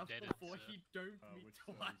sir is dead. Before he doped me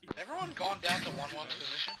twice. Everyone gone down to 1-1's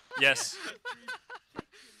position? Yes.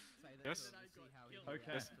 Yes.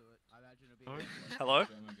 Okay. Hello?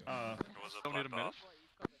 Don't need a minute.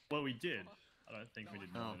 Well, we did. I don't think we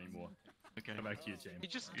did more anymore. Okay. Come back to you, team. He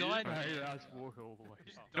just died. You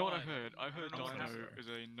know what I heard? I heard Dino is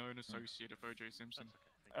a known associate of O.J. Simpson.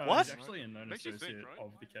 What? He's actually a known Makes you associate think, right?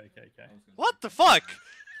 of the KKK. What the fuck?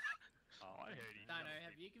 Dino,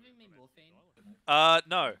 have you given me morphine?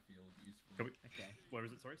 No. Okay. Where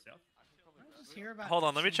is it? Sorry, south? Just hear about Hold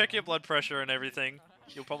on, let me check your blood pressure and everything.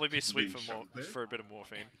 You'll probably be sweet Being for more shot there? for a bit of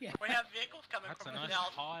morphine. Yeah. We have vehicles coming That's a from nice the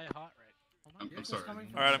south. high heart rate. I'm sorry. All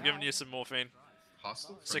right, I'm giving you some morphine.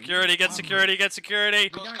 Hostile? Security, get security, get security.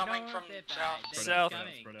 Vehicles Don't coming know from if they're south. bad. South. They're South.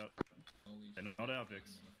 coming. Spread out. They're not our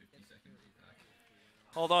Vix.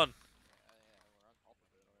 Hold on.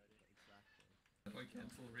 I'm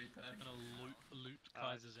gonna loot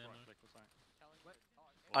Kaiser's ammo.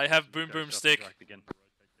 I have boom boom stick.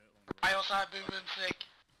 I also have boom boom stick.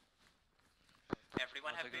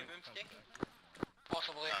 Everyone have boom boom stick?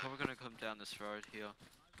 Possibly. Probably gonna come down this road here.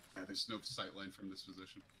 Yeah, there's no sight line from this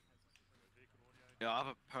position. Yeah, I have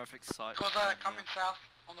a perfect sight. Because line coming here. south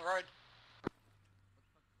on the road.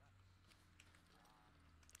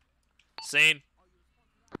 Scene.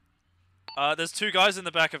 There's 2 guys in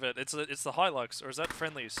the back of it. It's the Hilux, or is that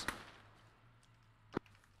friendlies?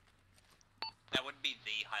 That wouldn't be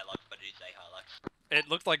the Hilux, but it is a Hilux. It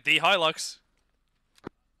looked like the Hilux.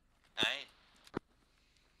 Hey,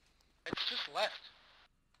 It's just left.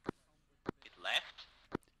 it left?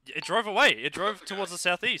 It drove away. It drove towards the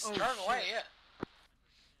southeast. Drove away, yeah.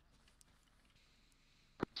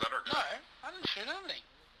 Is that our No, I didn't shoot anything.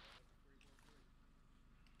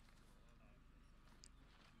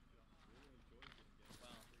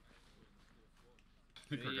 I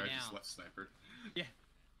think our Who are guy you just now? left sniper.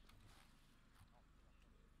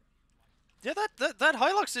 Yeah, that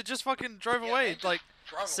Hilux, it just fucking drove Yeah, away, it just like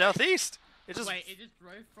drove away. southeast. It just Wait, it just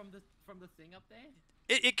drove from the thing up there?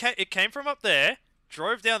 it came from up there,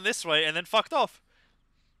 drove down this way, and then fucked off.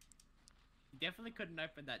 You definitely couldn't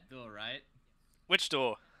open that door, right? Which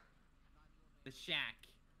door? The shack.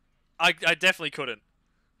 I definitely couldn't.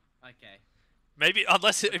 Okay. Maybe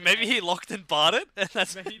maybe he locked and barred it, and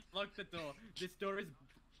that's. He locked the door. This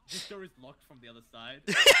door is locked from the other side.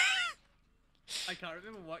 I can't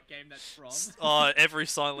remember what game that's from. Every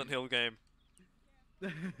Silent Hill game.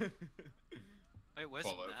 Wait, where's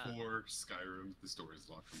Fallout Matt? 4, Skyrim, this door is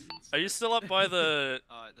locked from the inside. Are you still up by the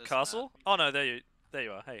there's castle? Oh no, there you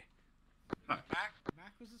are. Hey. Mac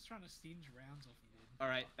was just trying to stinge rounds off you.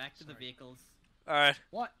 Alright, back to the vehicles. All right.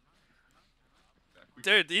 What?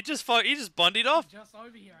 Dude, he just bundied off. Just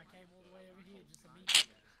over here. I came all the way over here just to meet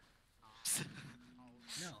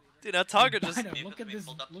you. No. Dude, our target just. Dino, look at this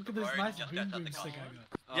nice boom boom stick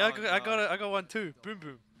I got. Yeah, I got one too. Boom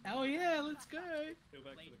boom. Oh yeah, let's go.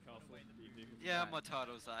 Yeah, my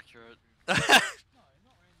title's accurate.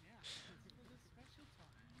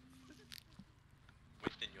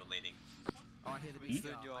 Winston, you're leading. Oh, I hear the big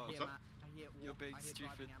Winston, stuff. I hear you're Matt. I hear you're walk- being I hear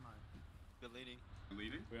stupid. driving ammo. You're leaning.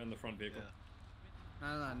 Leading? We're in the front vehicle.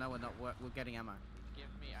 No, we're not. We're getting ammo. Give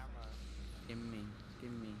me ammo. Give me.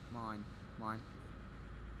 Mine.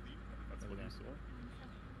 That's what you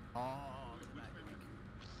saw. Oh,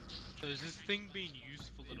 So is this thing being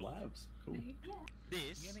useful at all? Labs. Cool.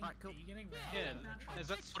 This? Alright, cool. You're getting rounds. Yeah. Has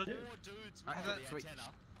that spotted? sweet.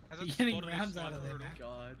 Has You're that getting spotted rounds this out of there, one? Mac.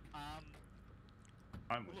 God.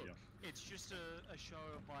 I'm with Look, you. it's just a show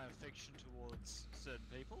of my affection towards certain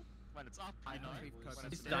people. When it's up, I you know. know. When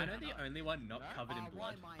Is it's Dino the only one not covered in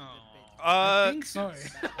blood? I think so.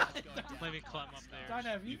 Let me climb up there.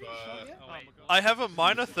 Dino, have you been shot yet? Oh, wait. I have a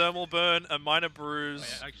minor thermal burn, a minor bruise, Oh,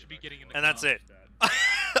 yeah, I should be getting in the and that's car. it.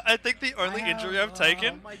 I think the only injury I've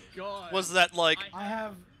taken Oh my god. was that like. I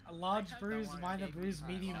have a large bruise, minor bruise,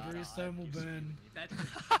 medium bruise, thermal burn,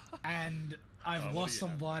 and I've lost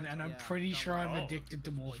some blood, and I'm pretty sure I'm addicted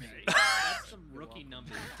to morphine. That's some rookie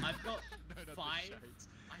numbers. I've got 5.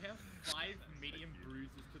 I have 5 medium bruises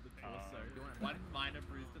to the torso, 1 minor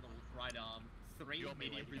bruise to the right arm, 3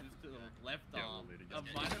 medium bruises to the left arm, a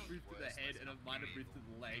minor bruise to the head, and a minor bruise to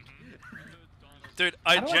the leg. Dude,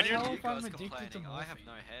 I I don't genuinely. know if I'm You guys addicted to complaining, I have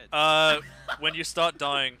morphine. no head. When you start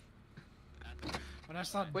dying. When I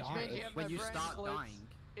start Which dying. means you have When no you brain start splits, dying.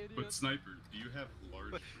 idiot. But Sniper, do you have large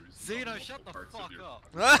bruises Zeno, on shut the multiple parts of fuck your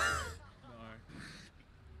up.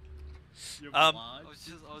 You're Um, I was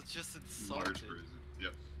just insulted. large bruises?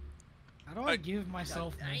 Yep. How do I give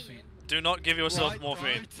myself morphine? Do not give yourself Right,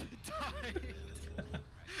 morphine. don't.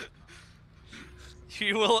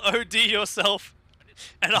 You will OD yourself,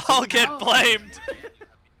 and I'll get blamed.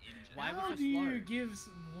 How do you give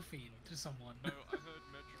morphine to someone? No, I heard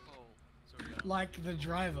Metropole. So yeah. Like the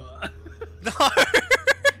driver. No.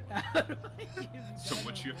 So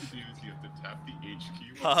what you have to do is you have to tap the H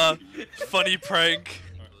key. Haha, funny prank.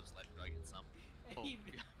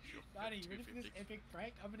 Daddy, ready for this epic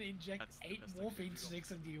prank? I'm gonna inject 8 morphine sticks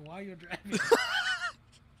into you while you're driving.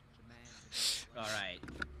 Alright.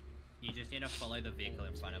 You just need to follow the vehicle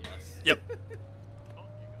in front of us. Yep.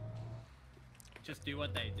 Just do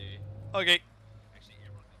what they do. Okay.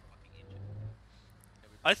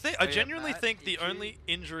 I Oh, yeah, genuinely Matt, think the if you- only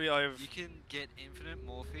injury I've. You can get infinite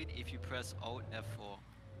morphine if you press Alt F4.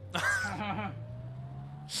 I'm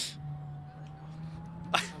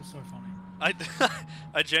so funny.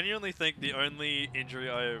 I genuinely think the only injury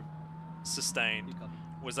I sustained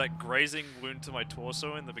was that grazing wound to my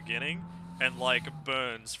torso in the beginning, and like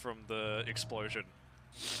burns from the explosion.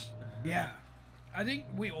 Yeah. I think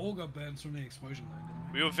we all got burns from the explosion though,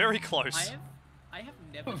 didn't we? We were very close. I have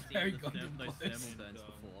never seen Very those goddamn thermal close. burns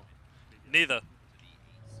before. Neither.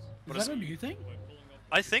 Is that a new thing?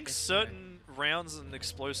 I think certain rounds and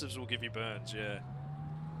explosives will give you burns. Yeah.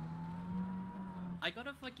 I got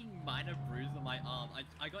a fucking minor bruise on my arm.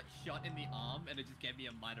 I got shot in the arm and it just gave me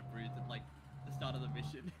a minor bruise at like the start of the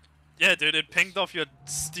mission. Yeah, dude, it pinged off your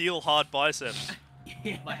steel hard biceps.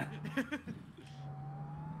 Yeah.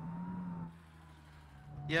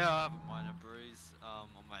 Yeah, I have a minor bruise on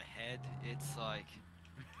my head. It's like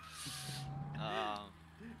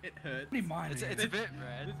It hurts. Pretty minor. it's a bit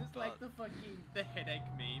red. This is like but- the headache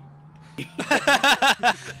meme.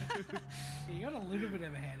 You got a little bit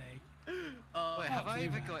of a headache. Wait, have I too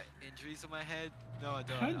even bad. got injuries on my head? No, I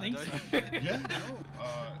don't. I don't think so. Yeah, no.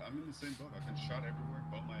 I'm in the same boat. I've been shot everywhere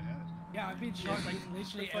but my head. Yeah, I've been shot like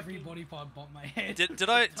literally every body part but my head. Did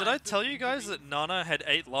I tell you guys that Nana had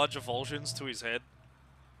 8 large avulsions to his head?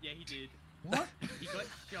 Yeah, he did. What? He got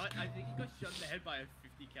shot. I think he got shot in the head by a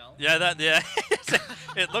 50 cal. Yeah,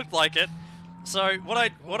 it looked like it. So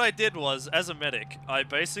what I did was, as a medic, I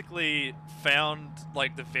basically found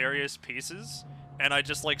like the various pieces, and I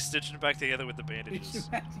just like stitched it back together with the bandages.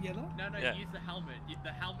 Back together? No, Yeah. use the helmet.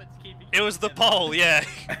 The helmet's keeping. It was the pole, yeah.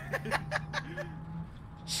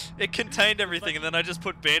 It contained everything, and then I just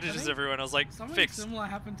put bandages everywhere, and I was like, Something fixed. similar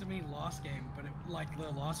happened to me last game, but like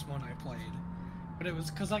the last one I played. But it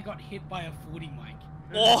was because I got hit by a 40 mic.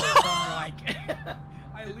 Oh! From, like,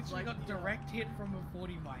 I literally got direct hit from a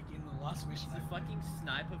 40 mic in the last mission. The fucking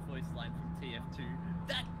sniper voice line from TF2.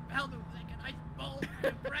 That held like an ice ball in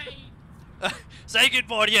your brain. Say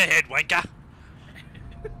goodbye to your head, wanker.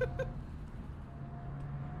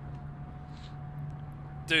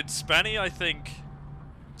 Dude, Spanny, I think...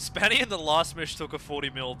 Spanny in the last mission took a 40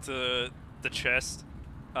 mil to the chest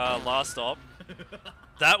last op.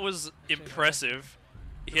 That was impressive.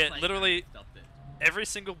 He had literally... Every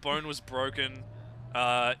single bone was broken.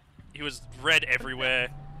 He was red everywhere.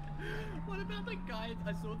 What about the guys?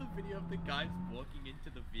 I saw the video of the guys walking into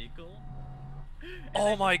the vehicle.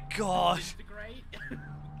 Oh my god!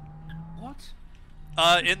 What?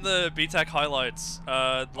 In the BTAC highlights,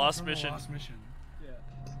 last mission. Last mission.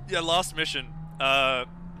 Yeah, last mission. The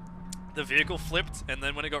vehicle flipped, and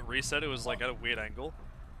then when it got reset, it was like at a weird angle.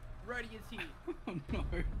 Rody is here. Oh no.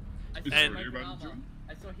 I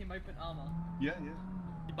saw him open armor. Yeah, yeah.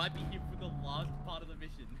 He might be here for the last part of the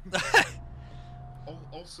mission.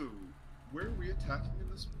 Also, where are we attacking in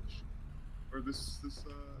this mission? Or this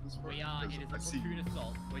part? We are. It is a platoon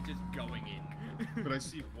assault. We're just going in. But I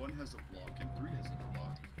see 1 has a block and 3 has a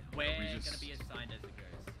block. We're gonna be assigned as it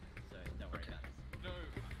goes, so don't worry about it. No,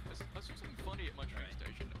 I saw something funny at my train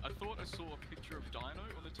station. I thought I saw a picture of Dino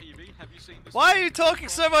on the TV. Have you seen this? Why are you talking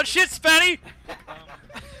so much shit, Spanny? For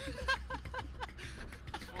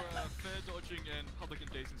fair dodging and public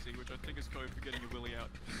indecency, which I think is code for getting your willy out.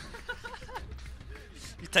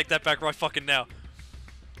 You take that back right fucking now.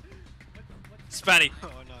 Spanny.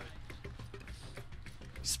 Oh no.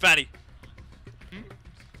 Spanny.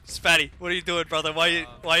 Spanny, what are you doing, brother? Why you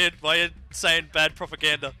saying bad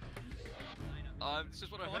propaganda? It's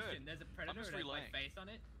just what I heard. There's a predator just with my relaying. face on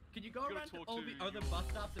it. Can you go You gotta around to talk all to the other your bus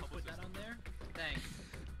stops and put that on there? Thanks.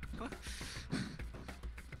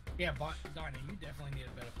 Yeah, but Dino, you definitely need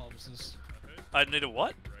a better publicist. I need a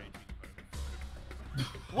what?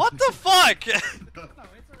 What the fuck? No, it's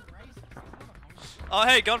a racist. Oh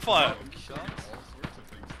hey, gunfire.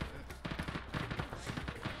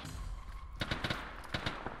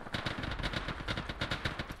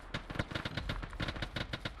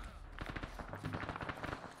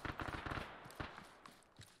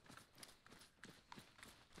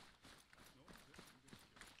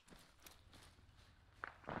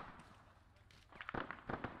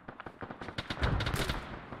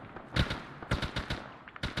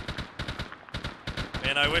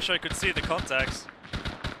 Man, I wish I could see the contacts.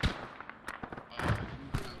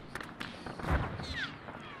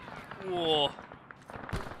 Whoa.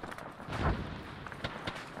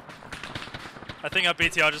 I think our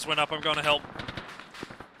BTR just went up. I'm going to help.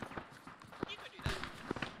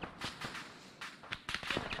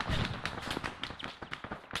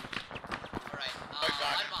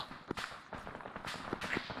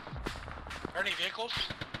 Are any vehicles?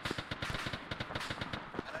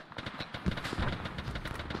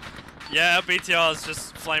 Yeah, our BTR is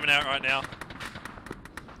just flaming out right now.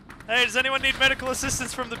 Hey, does anyone need medical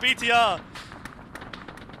assistance from the BTR?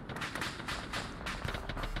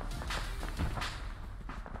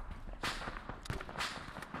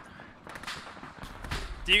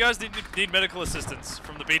 Do you guys need medical assistance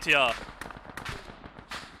from the BTR?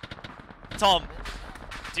 Tom,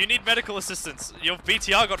 do you need medical assistance? Your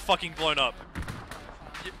BTR got fucking blown up.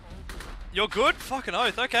 You're good? Fucking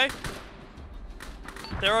oath, okay.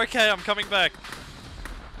 They're okay, I'm coming back.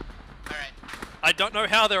 Alright. I don't know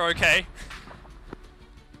how they're okay.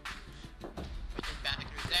 Which is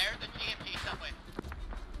Bandicoot there, the GMT subway.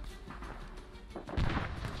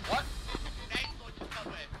 What? Grenade launcher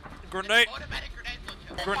subway. Grenade. Automatic grenade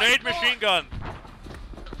launcher. Grenade machine gun.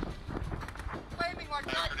 Flaming like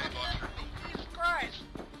that. Jesus Christ.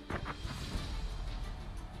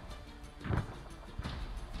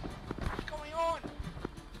 What's going on?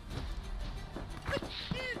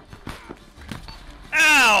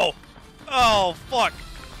 Ow! Oh fuck!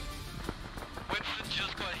 Winston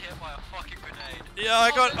just got hit by a fucking grenade. Yeah,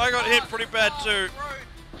 I got hit pretty bad too.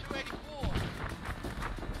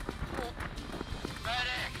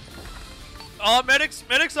 Oh,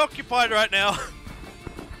 medic's occupied right now.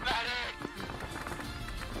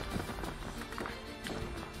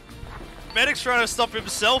 Medic's trying to stop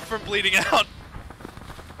himself from bleeding out.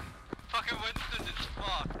 Fucking Winston is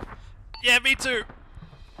fucked. Yeah, me too.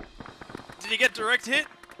 Did he get direct hit?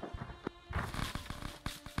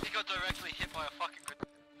 He got directly hit by a fucking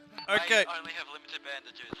grenade. Okay. I only have limited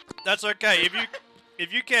bandages. That's okay.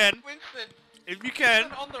 If you can, Winston. if you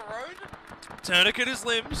can, On the road? tourniquet his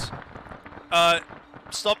limbs.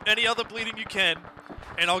 stop any other bleeding you can,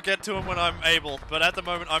 and I'll get to him when I'm able. But at the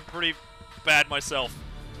moment, I'm pretty bad myself.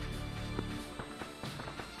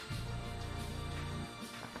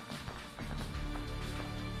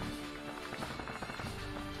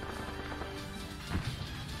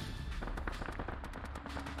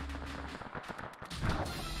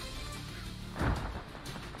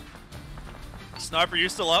 Sniper, you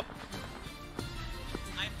still up?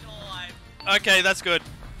 I'm still alive. Okay, that's good.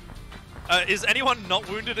 Is anyone not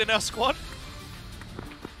wounded in our squad?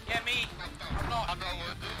 Yeah, me. I'm not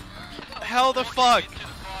wounded. How the fuck?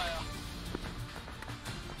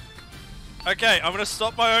 Okay, I'm gonna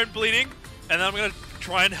stop my own bleeding, and then I'm gonna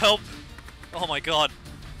try and help. Oh my god.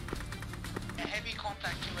 A heavy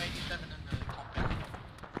contact 287 in the compound.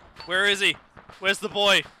 Where is he? Where's the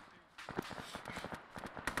boy?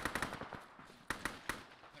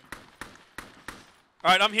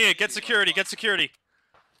 Alright, I'm here. Get security, get security.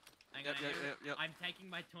 Hang on, I'm taking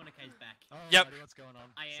my tourniquets back. Yep. What's going on?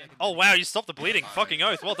 I am. Oh wow, you stopped the bleeding. Fucking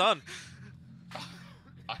oath. Well done.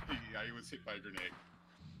 I was hit by a grenade.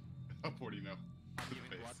 How 40 now? To the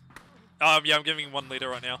face. Yeah, I'm giving 1 liter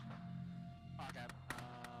right now. Okay.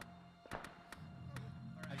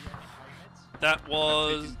 Have you had any meds? That I've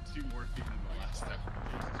was... taken 2 morphine in the last step.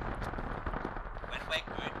 When we're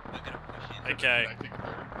good, we're gonna push in. Okay. I think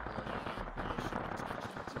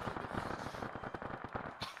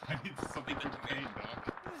I need something for pain, doc.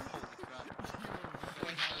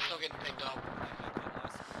 Still getting picked up.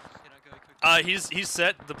 He's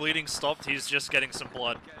set. The bleeding stopped. He's just getting some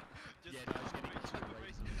blood.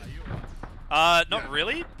 Not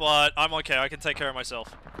really, but I'm okay. I can take care of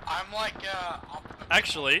myself. I'm like,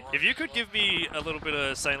 Actually, if you could give me a little bit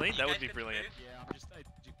of saline, that would be brilliant. Yeah, I'm just.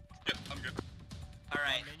 Yep, I'm good.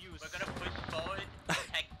 Alright, we're gonna push forward,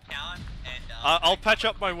 take town, and I'll patch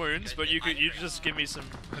up my wounds, but you just give me some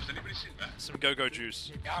Has anybody seen that? some go-go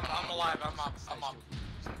juice. yeah, I'm alive. I'm up.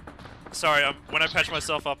 Sorry, when I patch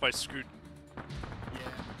myself up, I scoot.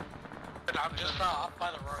 But I'm just up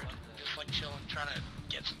by the road, just like chilling, trying to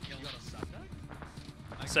get some kills.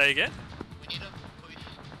 Say again? we need to push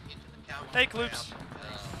into the town. Hey, Kloops.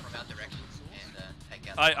 From our direction and take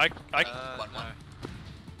out. I No.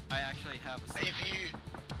 I actually have a... If you...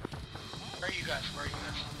 Where are you guys?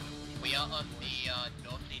 We are on the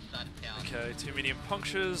northeast side of town. Okay, 2 medium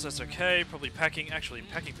punctures. That's okay. Probably packing. Actually,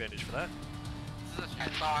 packing bandage for that.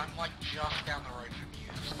 And so I'm like just down the road from you.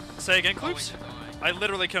 Say again, Kloops? I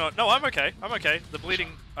literally cannot. No, I'm okay. I'm okay. The bleeding.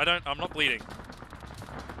 I'm not bleeding.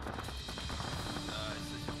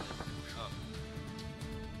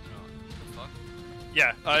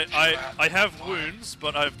 Yeah, I have wounds,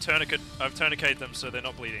 but I've tourniqueted them so they're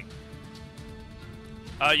not bleeding.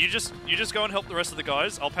 You just go and help the rest of the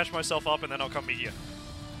guys. I'll patch myself up and then I'll come meet you.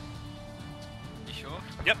 You sure?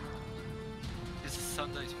 Yep. This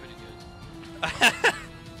Sunday's pretty good.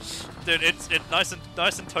 Dude, it's nice and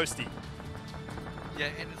toasty. Yeah,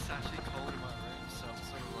 and it's actually cold in my room, so I'm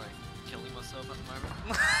sort of like killing myself at the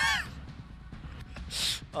moment.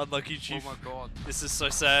 Unlucky, Chief. Oh my god. This is so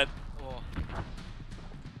sad. Oh.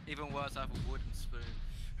 Even worse, I have a wooden spoon.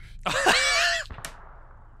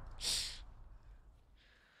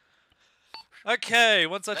 Okay,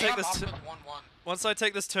 once I take this I'm up with 1-1. once I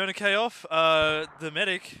take this tourniquet off, the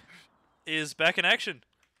medic is back in action.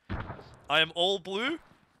 I am all blue,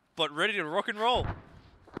 but ready to rock and roll.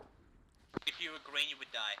 If you were green, you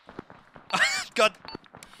would die. God.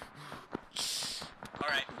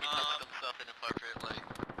 Alright, Stuff inappropriately.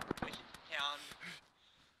 push into town.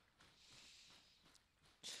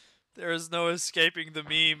 There is no escaping the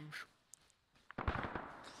meme.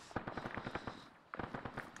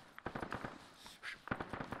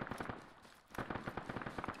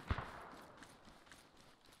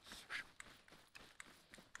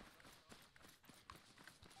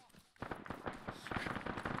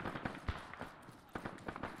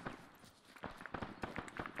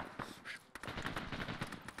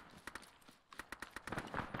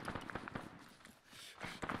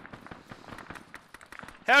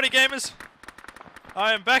 Howdy, gamers!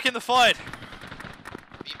 I am back in the fight.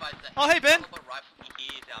 Oh, hey, Ben!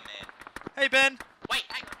 Hey, Ben! Wait,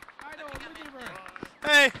 hang on. I know,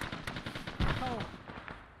 Hey!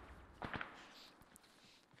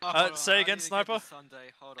 Oh, say again, Sniper?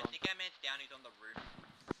 Sunday, hold on. I think our man's down, he's on the roof.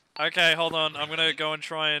 Okay, hold on. I'm gonna go and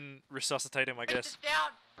try and resuscitate him, I guess.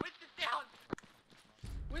 Winston's down!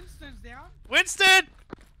 Winston's down! Winston's down. Winston!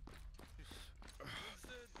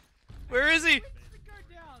 Where is he? Winston, go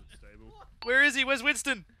down. Where is he? Where's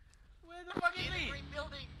Winston? Where the fuck is he? Green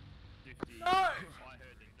building! No! I heard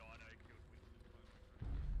that Dino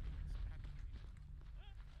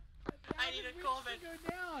killed I need a comment. Go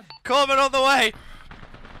down. Corbin on the way!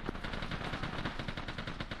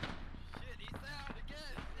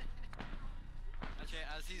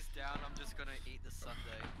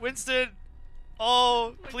 Winston!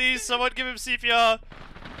 Oh, please, someone give him CPR.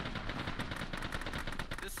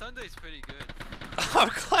 This Sunday's pretty good. I'm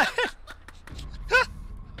glad.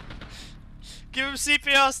 Give him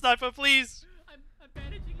CPR, Sniper, please. I'm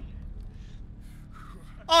bandaging him.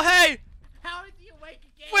 Oh, hey! How is he awake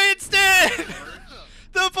again? Winston!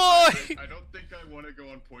 The boy! I don't think I want to go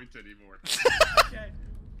on point anymore. Okay.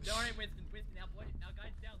 Don't worry, Winston. Winston, our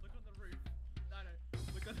guy's down. Look on the roof. No,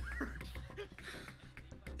 look on the roof.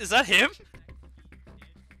 Is that him?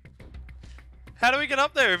 How do we get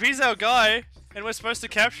up there? If he's our guy, and we're supposed to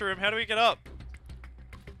capture him, how do we get up?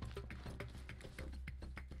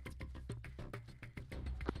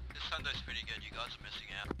 This Sunday's pretty good. You guys are missing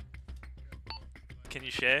out. Can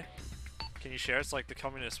you share? Can you share? It's like the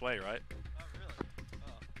communist way, right? Oh, really?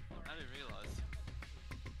 Oh, I didn't realize.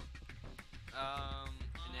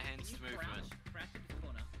 Enhanced movement. Crouch in this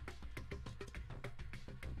corner.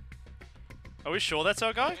 Are we sure that's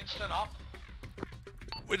our guy? Winston up.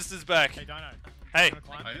 Winston's back. Hey, Dino. Hey.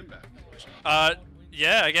 I am back.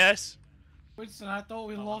 Yeah, I guess. Winston, I thought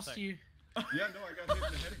we lost you. Yeah, no, I got hit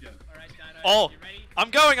in the head again. Alright, Dino. Oh, You ready? I'm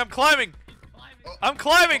going. I'm climbing. I'm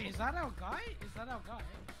climbing. Is that our guy? Is that our guy?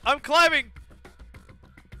 I'm climbing.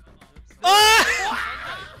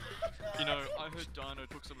 Ah! You know, I heard Dino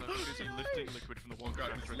took some of that busy lifting liquid from the one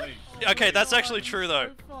guy. Okay, that's actually true though.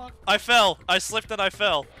 So fucked. I fell. I slipped and I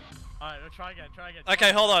fell. Alright, we'll try again.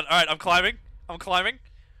 Okay, hold on. All right, I'm climbing. I'm climbing.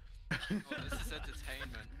 Oh, this is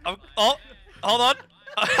entertainment. Oh, hold on.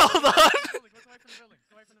 Hold on.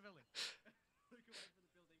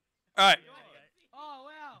 All right. Oh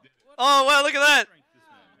wow. Oh wow, look at that.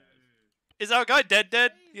 Is our guy dead?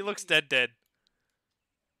 He looks dead. Is that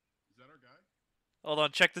our guy? Hold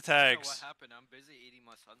on, check the I don't know tags. what happened? I'm busy eating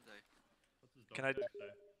my Sunday. Can I?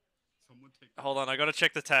 Someone take. Hold on, I gotta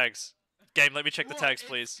check the tags. Game, let me check the tags,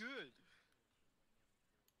 please. Good.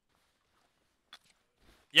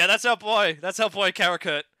 Yeah, that's our boy. That's our boy,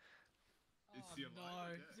 Karakurt. Is he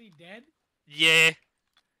alive? No. Is he dead? Yeah.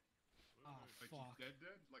 Oh Like fuck. he's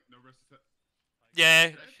dead? Like no rest of Yeah.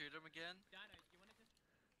 Did I shoot him again? Dino, you wanna just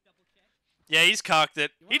double check? Yeah, he's cocked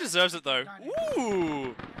it. You He wanna deserves check it though. the guy Ooh. down here, and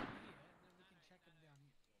then we can check him down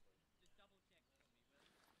here.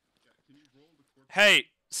 Can you roll the corpse? Hey,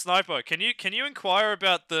 Sniper, can you inquire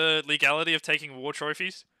about the legality of taking war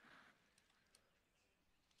trophies?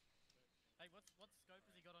 Hey, what scope has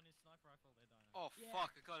he got on his sniper rifle there, Dino? Oh Yeah.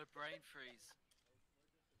 fuck! I got a brain freeze.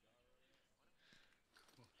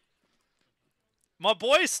 My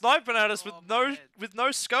boy is sniping at us Oh, my head. with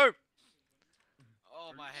no scope.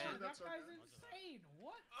 Oh my head. That guy's insane.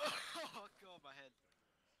 What? Oh god, my head.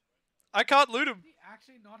 I can't loot him. Does he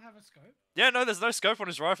actually not have a scope? Yeah, no, there's no scope on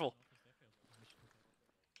his rifle.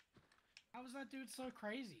 How is that dude so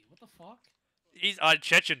crazy? What the fuck? He's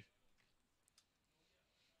Chechen.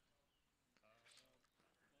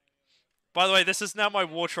 By the way, this is now my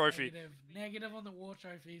war trophy. Negative on the war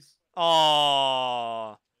trophies.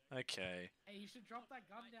 Aww. Okay. Hey, you should drop that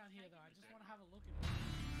gun down here though. I just want to have a look at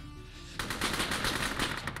it.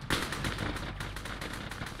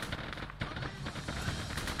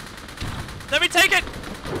 Let me take it!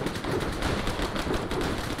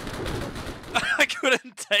 I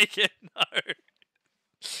couldn't take it, no.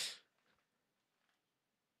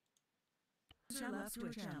 User left your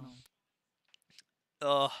channel.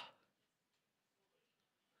 Ugh.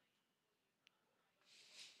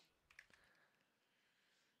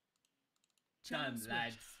 Done,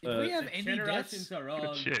 lads. If we have any Generations deaths, are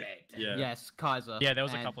all shit. dead. Yeah. Yes, Kaiser. Yeah, there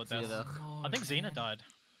was a and couple of deaths. Zeta. I think Xena died.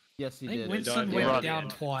 Yes, he I think did. Winston He went died. down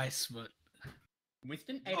twice, but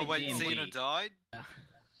Winston ate Oh a wait, DMT. Xena died?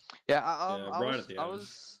 Yeah, right at the end.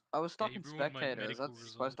 I was stuck he in ruined my spectator. Is medical that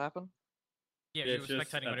supposed to happen? Yeah, Yeah, you were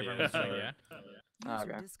just spectating at when the everyone end, was doing sorry. yeah. Ah,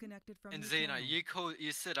 User okay. disconnected from And your Xena, channel.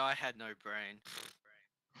 you said I had no brain.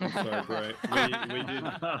 Sorry, bro. We did.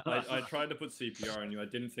 I tried to put CPR on you. I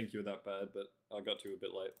didn't think you were that bad, but I got to you a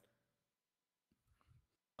bit late.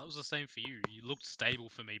 That was the same for you. You looked stable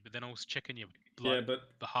for me, but then I was checking your Yeah, blood, but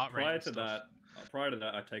the heart rate. prior and to stuff.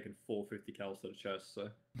 that, I'd taken 450 cals to the chest, so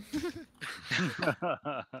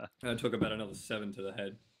and I took about another 7 to the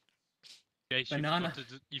head. Jace, Banana.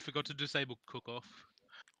 you forgot to disable cook off.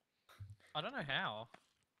 I don't know how.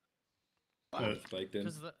 It's baked in.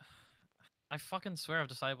 Because I fucking swear I've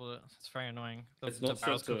disabled it. It's very annoying. It's The not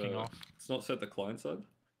barrel's set cooking to. off. It's not set the client side.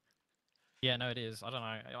 Yeah, no, it is. I don't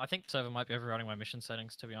know. I think the server might be overriding my mission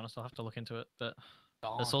settings, to be honest. I'll have to look into it. But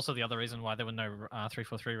that's also the other reason why there were no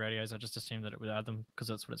 343 radios. I just assumed that it would add them because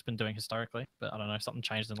that's what it's been doing historically. But I don't know. Something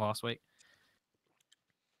changed in the last week.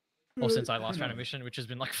 Or since I last ran a mission, which has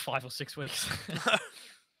been like 5 or 6 weeks.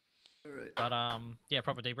 But yeah,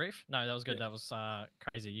 proper debrief. No, that was good. That was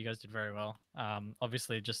crazy. You guys did very well.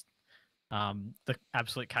 Obviously just the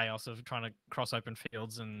absolute chaos of trying to cross open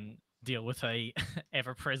fields and deal with a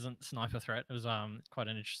ever-present sniper threat. It was quite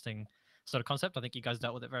an interesting sort of concept. I think you guys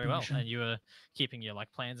dealt with it very well, and you were keeping your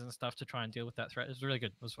like plans and stuff to try and deal with that threat. It was really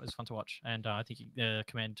good. It was fun to watch, and I think the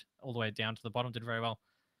command all the way down to the bottom did very well.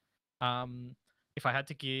 If I had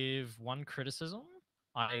to give one criticism,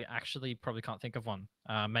 I actually probably can't think of one.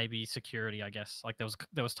 Maybe security, I guess. Like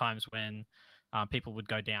there was times when people would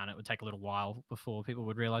go down. It would take a little while before people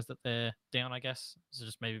would realize that they're down, I guess. So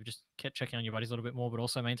just maybe just keep checking on your buddies a little bit more, but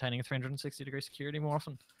also maintaining a 360-degree security more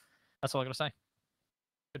often. That's all I got to say.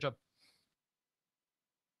 Good job.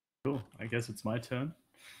 Cool. I guess it's my turn.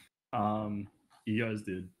 You guys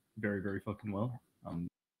did very, very fucking well. I'm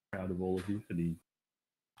proud of all of you for the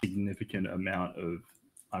significant amount of,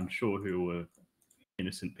 I'm sure, who were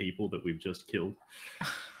innocent people that we've just killed.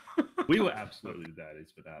 We were absolutely the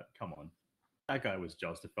daddies for that. Come on. That guy was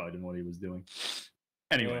justified in what he was doing.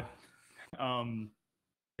 Anyway.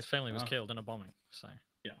 His family was killed in a bombing, so.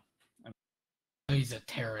 Yeah. He's a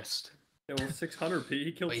terrorist. Yeah, well, 600 people.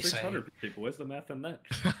 He killed What are you 600 people. Where's the math in that?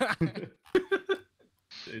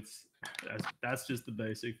 That's just the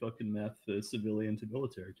basic fucking math for civilian to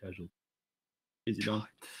military casualty. Easy done.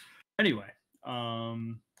 Anyway,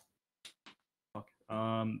 you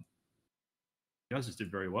guys just did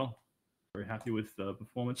very well. Very happy with the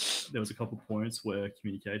performance. There was a couple points where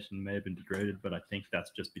communication may have been degraded, but I think that's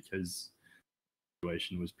just because the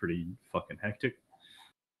situation was pretty fucking hectic.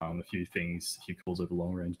 A few calls over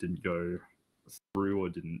long range didn't go through or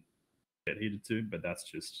didn't get heeded to, but that's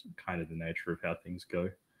just kind of the nature of how things go.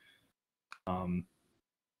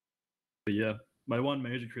 But yeah, my one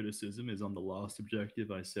major criticism is on the last objective.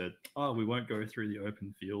 I said, we won't go through the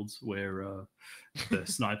open fields where the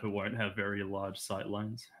sniper won't have very large sight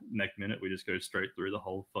lines. Next minute, we just go straight through the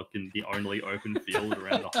only open field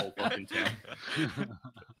around the whole fucking town.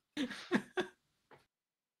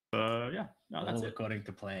 Yeah, no, that's all it. according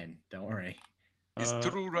to plan. Don't worry. It's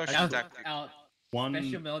true Russian tactic.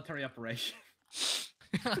 Special military operation.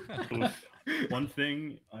 One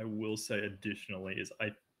thing I will say additionally is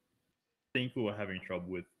I think we were having trouble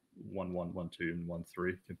with 1-1, 1-2, and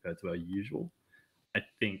 1-3 compared to our usual. I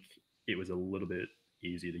think it was a little bit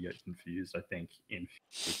easier to get confused. I think we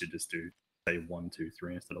should just do say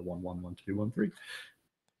 1-2-3 instead of 1-1, 1-2, 1-3.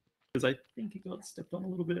 Because I think it got stepped on a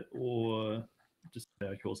little bit, or just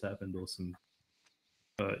bad calls happened, or some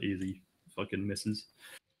easy fucking misses.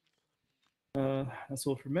 That's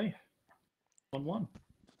all from me. 1-1.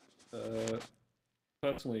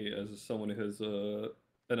 Personally, as someone who has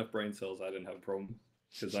enough brain cells, I didn't have a problem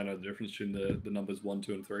because I know the difference between the numbers 1,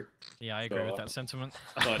 2, and 3. Yeah, I agree with that sentiment.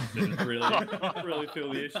 I didn't really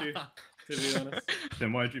feel the issue, to be honest.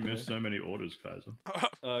 Then why'd you miss so many orders, Kaiser?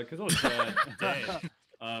 Because I was dead.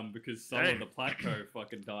 Because some of the Platco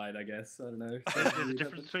fucking died, I guess. I don't know.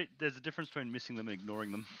 There's a difference between missing them and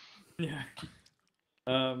ignoring them. Yeah.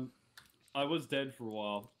 I was dead for a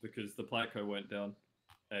while because the Platco went down,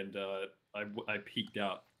 and I peeked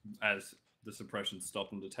out as the suppression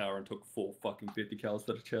stopped on the tower and took 4 fucking 50 cals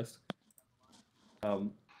to the chest. That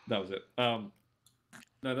was it. No,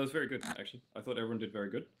 that was very good, actually. I thought everyone did very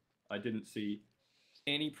good. I didn't see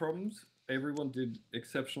any problems. Everyone did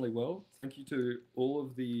exceptionally well. Thank you to all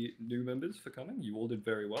of the new members for coming. You all did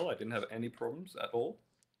very well. I didn't have any problems at all.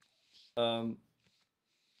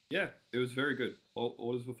 Yeah, it was very good. All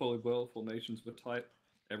orders were followed well. Formations were tight.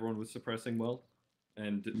 Everyone was suppressing well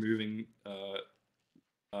and moving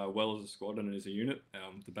well as a squad and as a unit.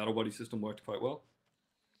 The battle buddy system worked quite well.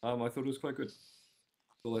 I thought it was quite good.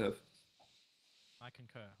 That's all I have. I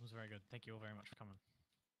concur. It was very good. Thank you all very much for coming.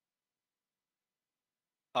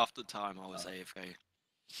 Half the time I was AFK.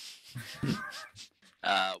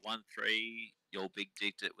 1-3, you're big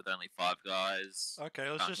dicked it with only 5 guys. Okay,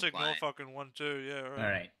 let's Can't just complain. ignore fucking 1-2. Yeah, right. All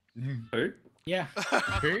right. Who? Yeah.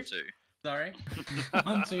 Who? Sorry.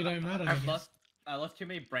 1-2 don't matter. I lost too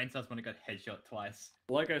many brain cells when I got headshot twice.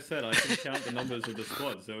 Like I said, I can count the numbers of the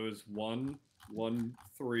squad. So it was 1, 1,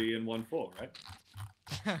 3, and 1, 4, right?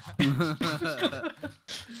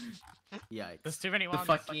 Yikes. There's too many The ones.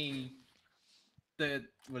 fucking the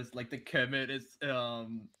Kermit is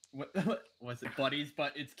what was it bodies,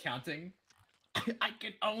 but it's counting. I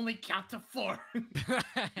can only count to 4.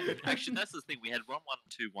 Actually, that's the thing. We had 1-1,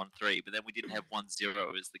 2, 1-3, but then we didn't have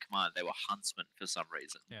 1-0 as the command. They were huntsmen for some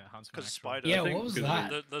reason. Yeah, huntsmen. Because spider. Yeah, what was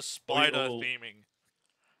that? The spider all- theming.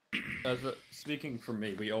 Speaking from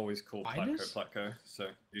me, we always call Spiders? Platco, so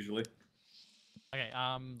usually. Okay,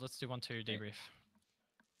 let's do 1-2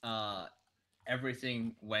 debrief.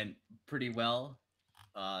 Everything went pretty well.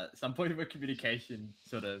 some point of our communication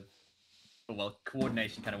sort of, well,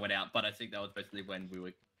 coordination kind of went out. But I think that was basically when we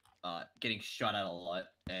were getting shot at a lot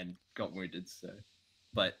and got wounded. So,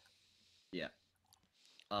 but yeah,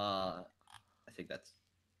 I think that's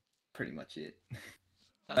pretty much it.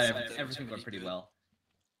 But everything went pretty well.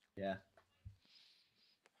 Yeah.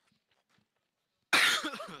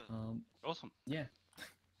 Awesome. Yeah.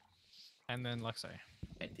 And then Luxo.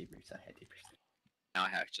 Head debriefs. Head debriefs. No,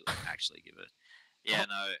 I actually give it. Yeah,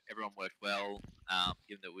 no, everyone worked well.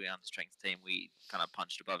 Given that we were on the strength team, we kind of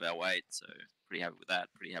punched above our weight, so pretty happy with that.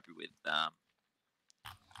 Pretty happy with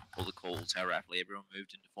all the calls, how rapidly everyone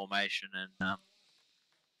moved into formation and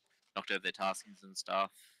knocked over their taskings and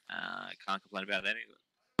stuff. Can't complain about any of it.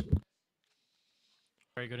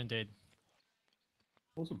 Very good indeed.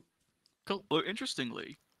 Awesome. Cool. Well,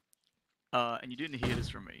 interestingly, and you didn't hear this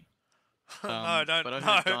from me. No, don't. But I No.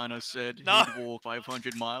 heard Dino said No. he'd walk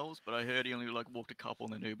 500 miles, but I heard he only walked a couple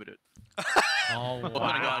and then Ubered it. Oh, What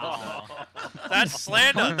kind of guy does that? That's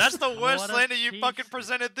slander. That's the worst What a slander you cheat. fucking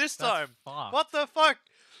presented this That's time. fucked. What the fuck?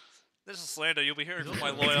 This is slander. You'll be hearing from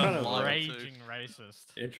my lawyer. Raging racist.